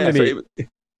come to me.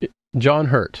 John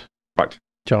Hurt. Right.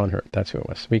 John Hurt. That's who it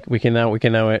was. We can now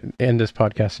end this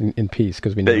podcast in peace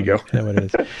because we know, know what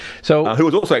it is. So who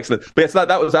was also excellent. But yes,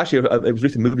 that was actually it was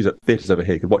released in movies at theatres over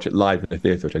here. You could watch it live in the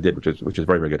theatre, which I did, which is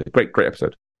very, very good. Great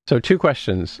episode. So 2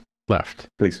 questions left.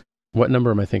 Please. What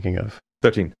number am I thinking of?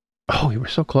 13. Oh, you were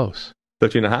so close.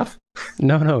 13 and a half?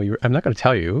 No, I'm not going to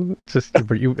tell you. It's just,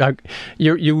 you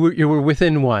were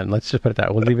within 1. Let's just put it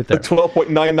that. We'll leave it there.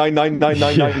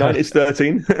 12.999999 is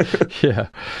 13. Yeah.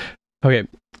 Okay.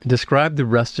 Describe the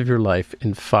rest of your life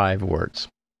in 5 words.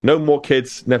 No more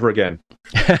kids, never again.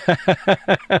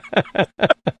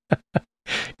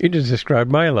 You just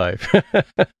described my life.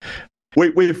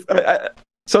 We've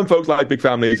some folks like big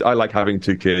families. I like having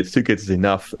 2 kids. 2 kids is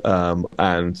enough,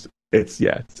 and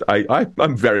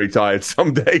I'm very tired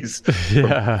some days.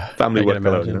 Yeah, family work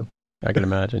alone. You know? I can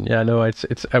imagine. Yeah, no, it's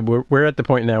we're at the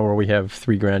point now where we have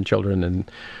 3 grandchildren, and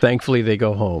thankfully they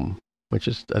go home, which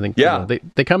is, I think,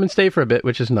 they come and stay for a bit,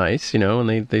 which is nice,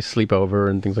 and they sleep over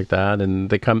and things like that, and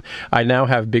they come. I now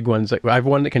have big ones. I have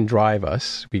one that can drive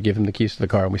us. We give him the keys to the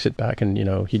car, and we sit back, and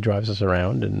he drives us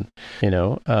around, and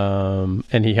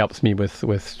and he helps me with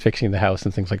fixing the house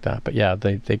and things like that. But yeah,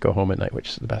 they go home at night, which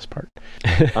is the best part.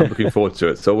 I'm looking forward to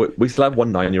it. So we still have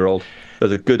one 9-year-old.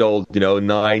 There's a good old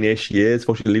 9-ish years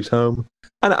before she leaves home.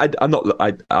 And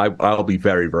I'll be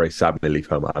very, very sad when they leave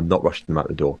home. I'm not rushing them out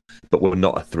the door. But we're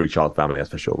not a 3-child family,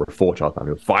 that's for sure. We're a 4-child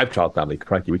family. We're a 5-child family.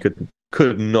 Crikey, we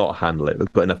could not handle it.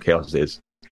 We've got enough chaos as it is.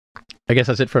 I guess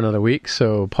that's it for another week.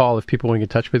 So, Paul, if people want to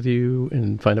get in touch with you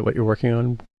and find out what you're working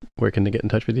on, where can they get in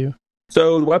touch with you?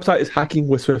 So the website is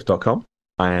hackingwithswift.com.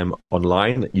 I am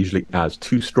online, usually as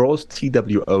 2 Straws,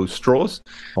 TWO Straws,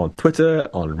 on Twitter,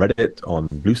 on Reddit, on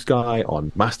Blue Sky,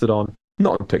 on Mastodon.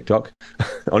 Not on TikTok.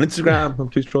 On Instagram, I'm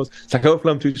 2 Straws. Stack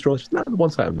Overflow, I'm 2 Straws. Not on one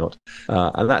side, I'm not.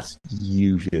 And that's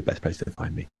usually the best place to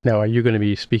find me. Now, are you going to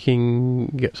be speaking,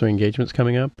 get some engagements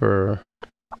coming up, or?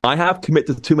 I have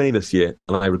committed to too many this year,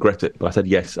 and I regret it. But I said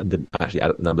yes and didn't actually add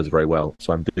up the numbers very well.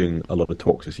 So I'm doing a lot of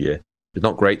talks this year. It's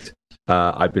not great.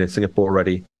 I've been in Singapore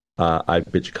already. I've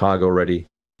been in Chicago already.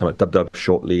 I'm at DubDub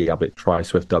shortly. I'll be at Try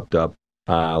Swift DubDub.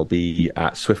 I'll be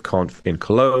at SwiftConf in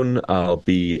Cologne. I'll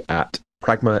be at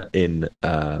Pragma in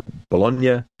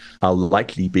Bologna. I'll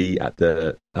likely be at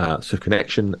the Swift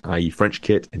Connection, i.e. French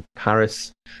Kit, in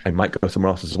Paris. I might go somewhere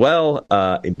else as well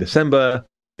in December.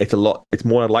 It's a lot. It's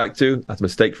more than I'd like to. That's a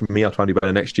mistake from me. I'll try and do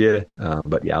better next year.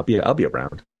 But yeah, I'll be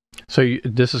around. So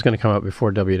this is going to come out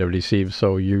before WWDC.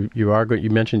 So you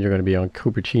mentioned you're going to be in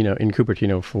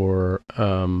Cupertino for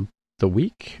the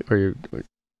week, or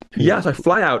Yes, I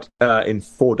fly out in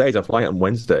 4 days. I fly out on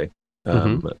Wednesday,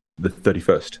 the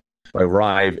 31st. I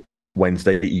arrive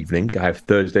Wednesday evening. I have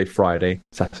Thursday, Friday,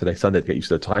 Saturday, Sunday to get used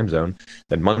to the time zone.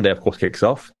 Then Monday, of course, kicks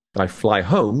off. I fly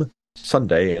home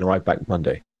Sunday and arrive back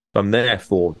Monday. So I'm there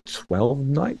for 12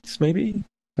 nights, maybe.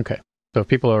 Okay. So if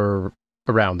people are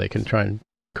around, they can try and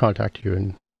contact you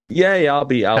and I'll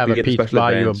be getting pizza, special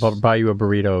events. buy you a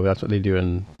burrito. That's what they do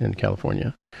in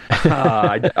California.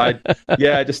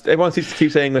 Just everyone seems to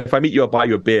keep saying, if I meet you, I'll buy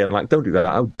you a beer. I'm like, don't do that.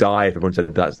 I'll die if everyone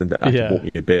said that. Then they actually bought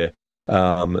me a beer.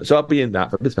 So I'll be in that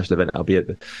for a special event. I'll be at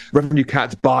the Revenue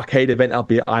Cats Barcade event. I'll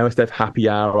be at iOS Dev Happy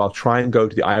Hour. I'll try and go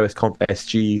to the iOS Conf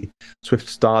SG Swift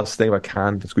Stars thing if I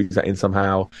can to squeeze that in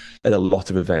somehow. There's a lot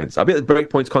of events. I'll be at the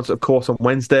Breakpoints concert, of course, on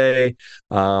Wednesday.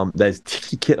 There's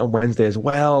Tiki Kit on Wednesday as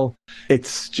well.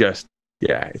 It's just,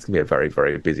 it's gonna be a very,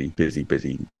 very busy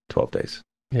 12 days.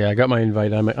 Yeah, I got my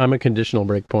invite. I'm a conditional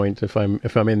Breakpoint. If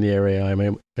I'm in the area,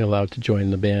 I'm allowed to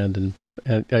join the band, and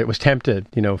I was tempted,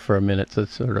 for a minute to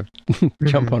sort of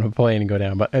jump on a plane and go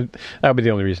down, but that would be the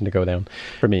only reason to go down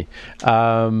for me.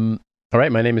 All right,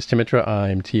 my name is Timitra.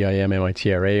 I'm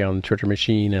TIMMITRA on Twitter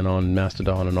Machine and on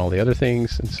Mastodon and all the other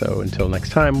things. And so until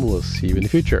next time, we'll see you in the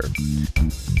future.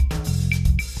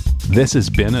 This has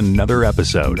been another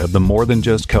episode of the More Than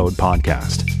Just Code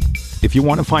podcast. If you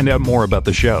want to find out more about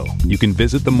the show, you can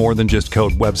visit the More Than Just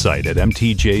Code website at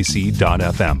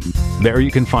mtjc.fm. There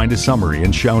you can find a summary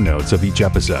and show notes of each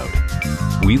episode.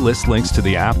 We list links to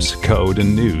the apps, code,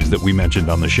 and news that we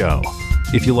mentioned on the show.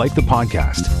 If you like the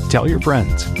podcast, tell your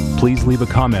friends. Please leave a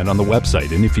comment on the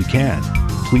website, and if you can,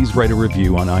 please write a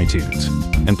review on iTunes.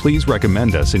 And please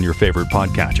recommend us in your favorite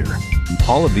podcatcher.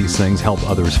 All of these things help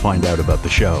others find out about the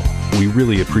show. We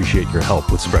really appreciate your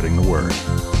help with spreading the word.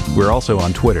 We're also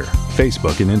on Twitter,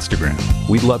 Facebook, and Instagram.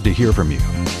 We'd love to hear from you,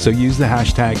 so use the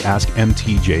hashtag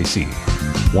AskMTJC.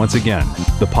 Once again,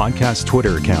 the podcast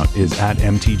Twitter account is at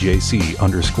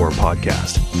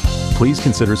MTJC_podcast. Please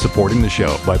consider supporting the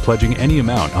show by pledging any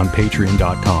amount on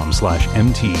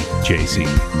patreon.com/MTJC.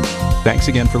 Thanks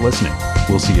again for listening.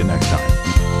 We'll see you next time.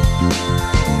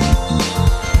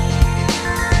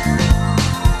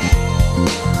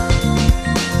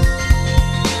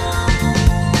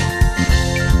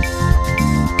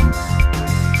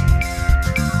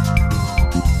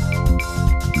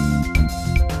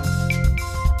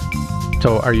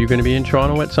 So are you going to be in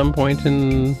Toronto at some point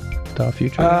in the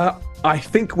future? I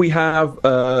think we have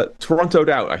Toronto'd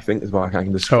out, I think, is what I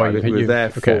can describe it. We were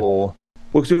there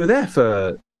we were there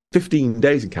for 15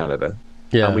 days in Canada.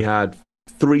 Yeah. And we had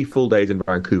 3 full days in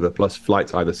Vancouver, plus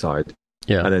flights either side.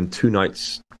 Yeah. And then 1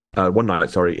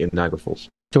 night, in Niagara Falls.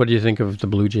 So what do you think of the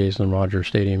Blue Jays and Rogers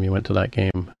Stadium? You went to that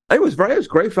game. It was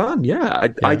great fun. Yeah.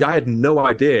 I had no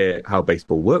idea how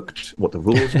baseball worked, what the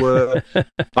rules were.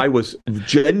 I was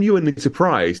genuinely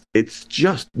surprised. It's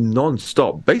just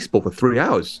non-stop baseball for 3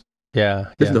 hours. Yeah.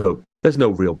 There's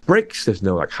no real breaks. There's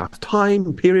no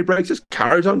half-time period breaks. Just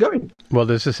carries on going. Well,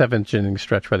 there's a 7th inning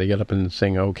stretch where they get up and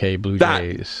sing "Okay, Blue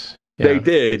Jays." Yeah. They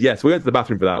did. Yes, we went to the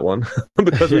bathroom for that one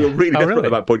because we were really desperate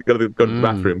at that point to go to the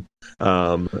bathroom.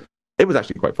 It was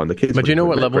actually quite fun. The kids. But you know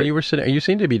what level you were sitting? You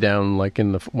seemed to be down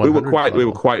in the 100. We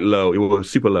were quite low. We were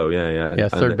super low. Yeah. Yeah,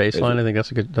 third baseline. I think that's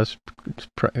a good. That's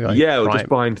just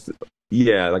behind.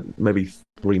 Maybe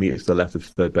 3 meters to the left of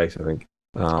third base. I think.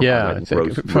 I was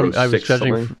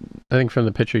judging. I think from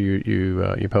the picture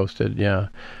you posted. Yeah.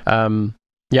 I'm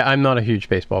not a huge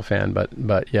baseball fan,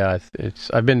 but yeah,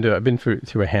 I've been through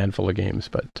a handful of games,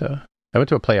 but I went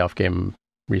to a playoff game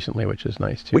recently, which is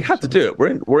nice too. We had to do it.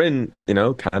 We're in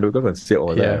Canada. We're going to see it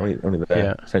all there. Only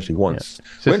there essentially once. Yeah.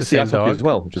 We're going to see ice hockey as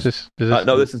well. This is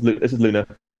Luna.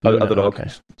 Other dog. Okay.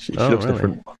 She looks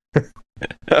different.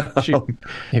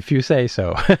 If you say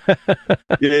so.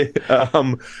 We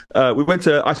went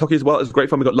to ice hockey as well. It was great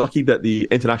fun. We got lucky that the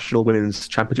International Women's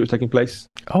Championship was taking place.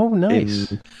 Oh,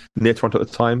 nice. Near Toronto at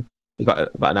the time. It was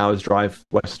about an hour's drive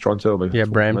west of Toronto.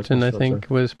 Brampton, I think,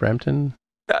 was Brampton.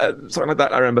 Something like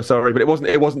that, I remember, sorry. But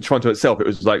it wasn't Toronto itself. It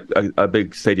was like a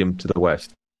big stadium to the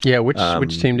west. Yeah,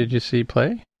 which team did you see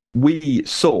play? We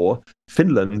saw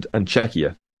Finland and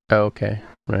Czechia. Oh, okay,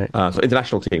 right. So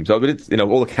international teams. So it's,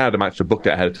 all the Canada matches are booked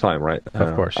ahead of time, right?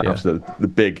 Of course, yeah. Obviously, the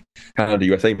big Canada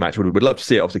USA match, we'd love to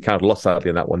see it. Obviously, Canada lost sadly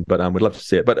in that one, but we'd love to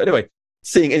see it. But anyway,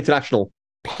 seeing international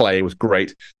play was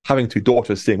great. Having two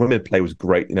daughters, seeing women play was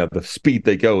great. The speed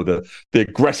they go, the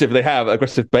aggressive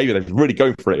baby, they're really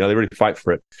going for it. They really fight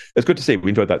for it. It's good to see. We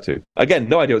enjoyed that too. Again,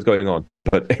 no idea what's going on,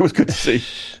 but it was good to see.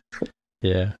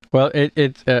 Yeah. Well,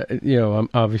 I'm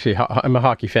obviously I'm a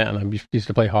hockey fan. I used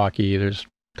to play hockey. There's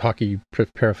hockey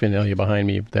paraphernalia behind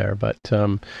me there, but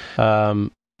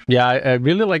yeah, I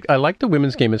really like the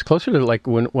women's game. It's closer to like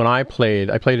when I played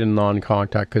in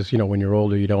non-contact because when you're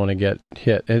older you don't want to get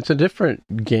hit, and it's a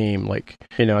different game. Like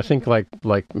I think like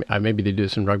maybe they do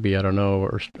this in rugby, I don't know,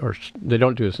 or they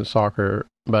don't do this in soccer,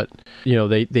 but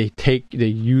they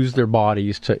use their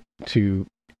bodies to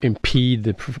impede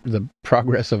the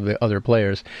progress of the other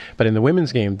players. But in the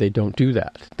women's game, they don't do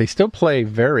that. They still play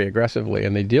very aggressively,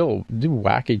 and they do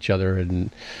whack each other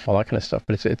and all that kind of stuff.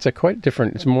 But it's a quite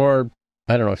different. It's more,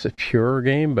 I don't know if it's a pure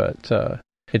game, but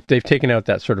they've taken out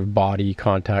that sort of body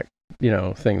contact,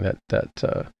 thing that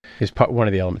is one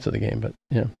of the elements of the game. But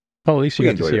yeah, at least you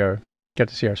got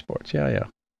to see our sports. Yeah.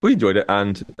 We enjoyed it,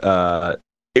 and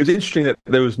it was interesting that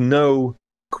there was no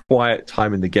quiet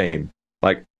time in the game.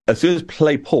 Like, as soon as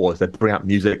play paused, they'd bring out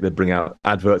music, they'd bring out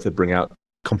adverts, they'd bring out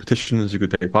competitions you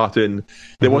could take part in.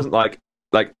 There wasn't like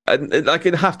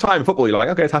in half-time in football, you're like,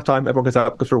 okay, it's half-time, everyone goes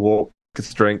out, goes for a walk,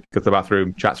 gets a drink, goes to the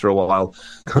bathroom, chats for a while,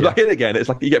 comes back in again. It's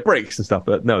like you get breaks and stuff,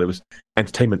 but no, there was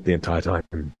entertainment the entire time.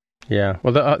 Yeah,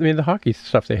 well, the hockey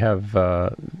stuff, they have,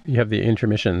 you have the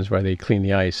intermissions where they clean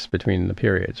the ice between the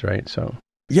periods, right? So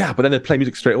yeah, but then they play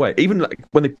music straight away. Even like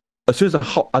when they, as soon as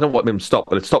I don't want them to stop,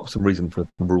 but it stopped for some reason, for a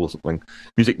rule or something.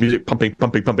 Music, pumping,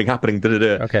 happening.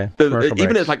 Da-da-da. Okay.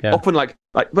 Even it's like often but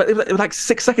it was like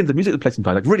 6 seconds of music to play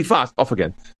sometimes, like really fast, off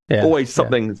again. Yeah, always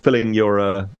something filling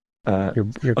your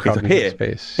cognitive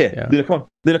space. Here, yeah. Lena,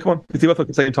 come on. It's both at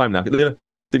the same time now. Lena,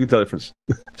 you can tell the difference.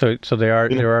 So there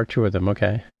are two of them.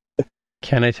 Okay.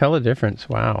 Can I tell a difference?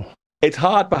 Wow. It's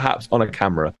hard, perhaps, on a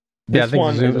camera. I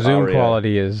think zoom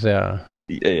quality is. Yeah.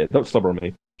 Don't slobber on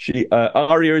me.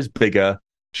 Aria is bigger,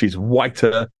 she's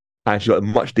whiter, and she's got a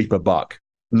much deeper buck.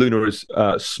 Luna is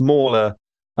smaller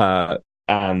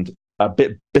and a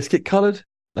bit biscuit coloured,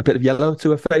 a bit of yellow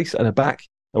to her face and her back,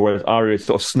 whereas Aria is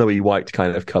sort of snowy white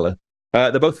kind of colour.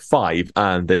 They're both 5,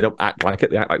 and they don't act like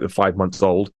it. They act like they're 5 months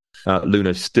old.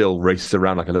 Luna still races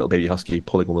around like a little baby husky,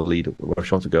 pulling on the lead where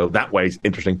she wants to go. That way is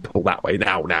interesting. Pull that way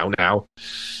now. Yeah.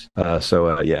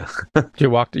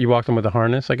 You walk them with a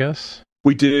harness, I guess?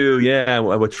 We do, yeah.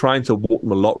 We're trying to walk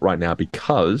them a lot right now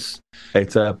because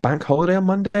it's a bank holiday on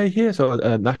Monday here, so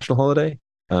a national holiday.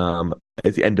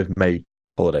 It's the end of May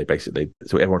holiday, basically.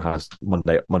 So everyone has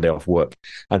Monday off work.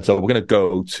 And so we're going to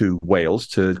go to Wales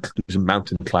to do some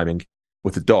mountain climbing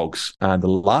with the dogs. And the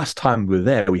last time we were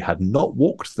there, we had not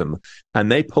walked them,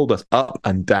 and they pulled us up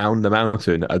and down the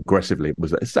mountain aggressively.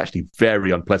 It's actually very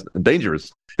unpleasant and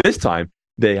dangerous. This time,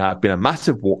 they have been a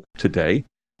massive walk today.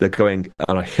 They're going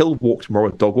on a hill walk tomorrow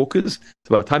with dog walkers.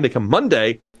 So by the time they come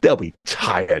Monday, they'll be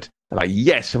tired. And like,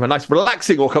 yes, have a nice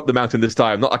relaxing walk up the mountain this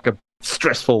time, not like a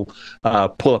stressful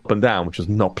pull up and down, which was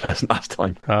not pleasant last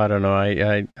time. I don't know.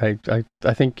 I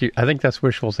think that's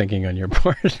wishful thinking on your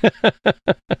part.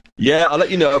 Yeah, I'll let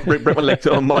you know. Break my leg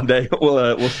on Monday.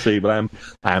 We'll see, but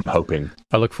I am hoping.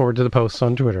 I look forward to the posts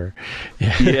on Twitter.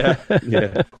 Yeah.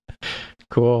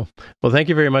 Cool. Well, thank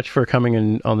you very much for coming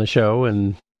in on the show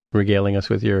and regaling us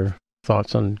with your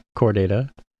thoughts on core data.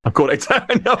 Core data.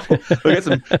 No, we'll get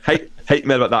some hate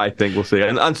mail about that, I think. We'll see.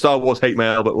 And Star Wars hate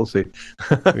mail, but we'll see.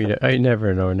 I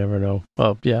never know.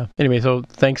 Well, yeah. Anyway, so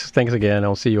thanks again.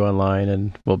 I'll see you online,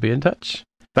 and we'll be in touch.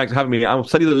 Thanks for having me. I'll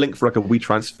send you the link for like a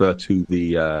WeTransfer to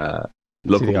the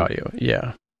local to the audio.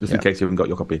 Yeah. Just in case you haven't got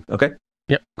your copy. Okay?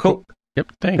 Yep. Cool.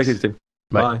 Yep. Thanks. Thanks, Tim.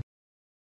 Bye. Bye.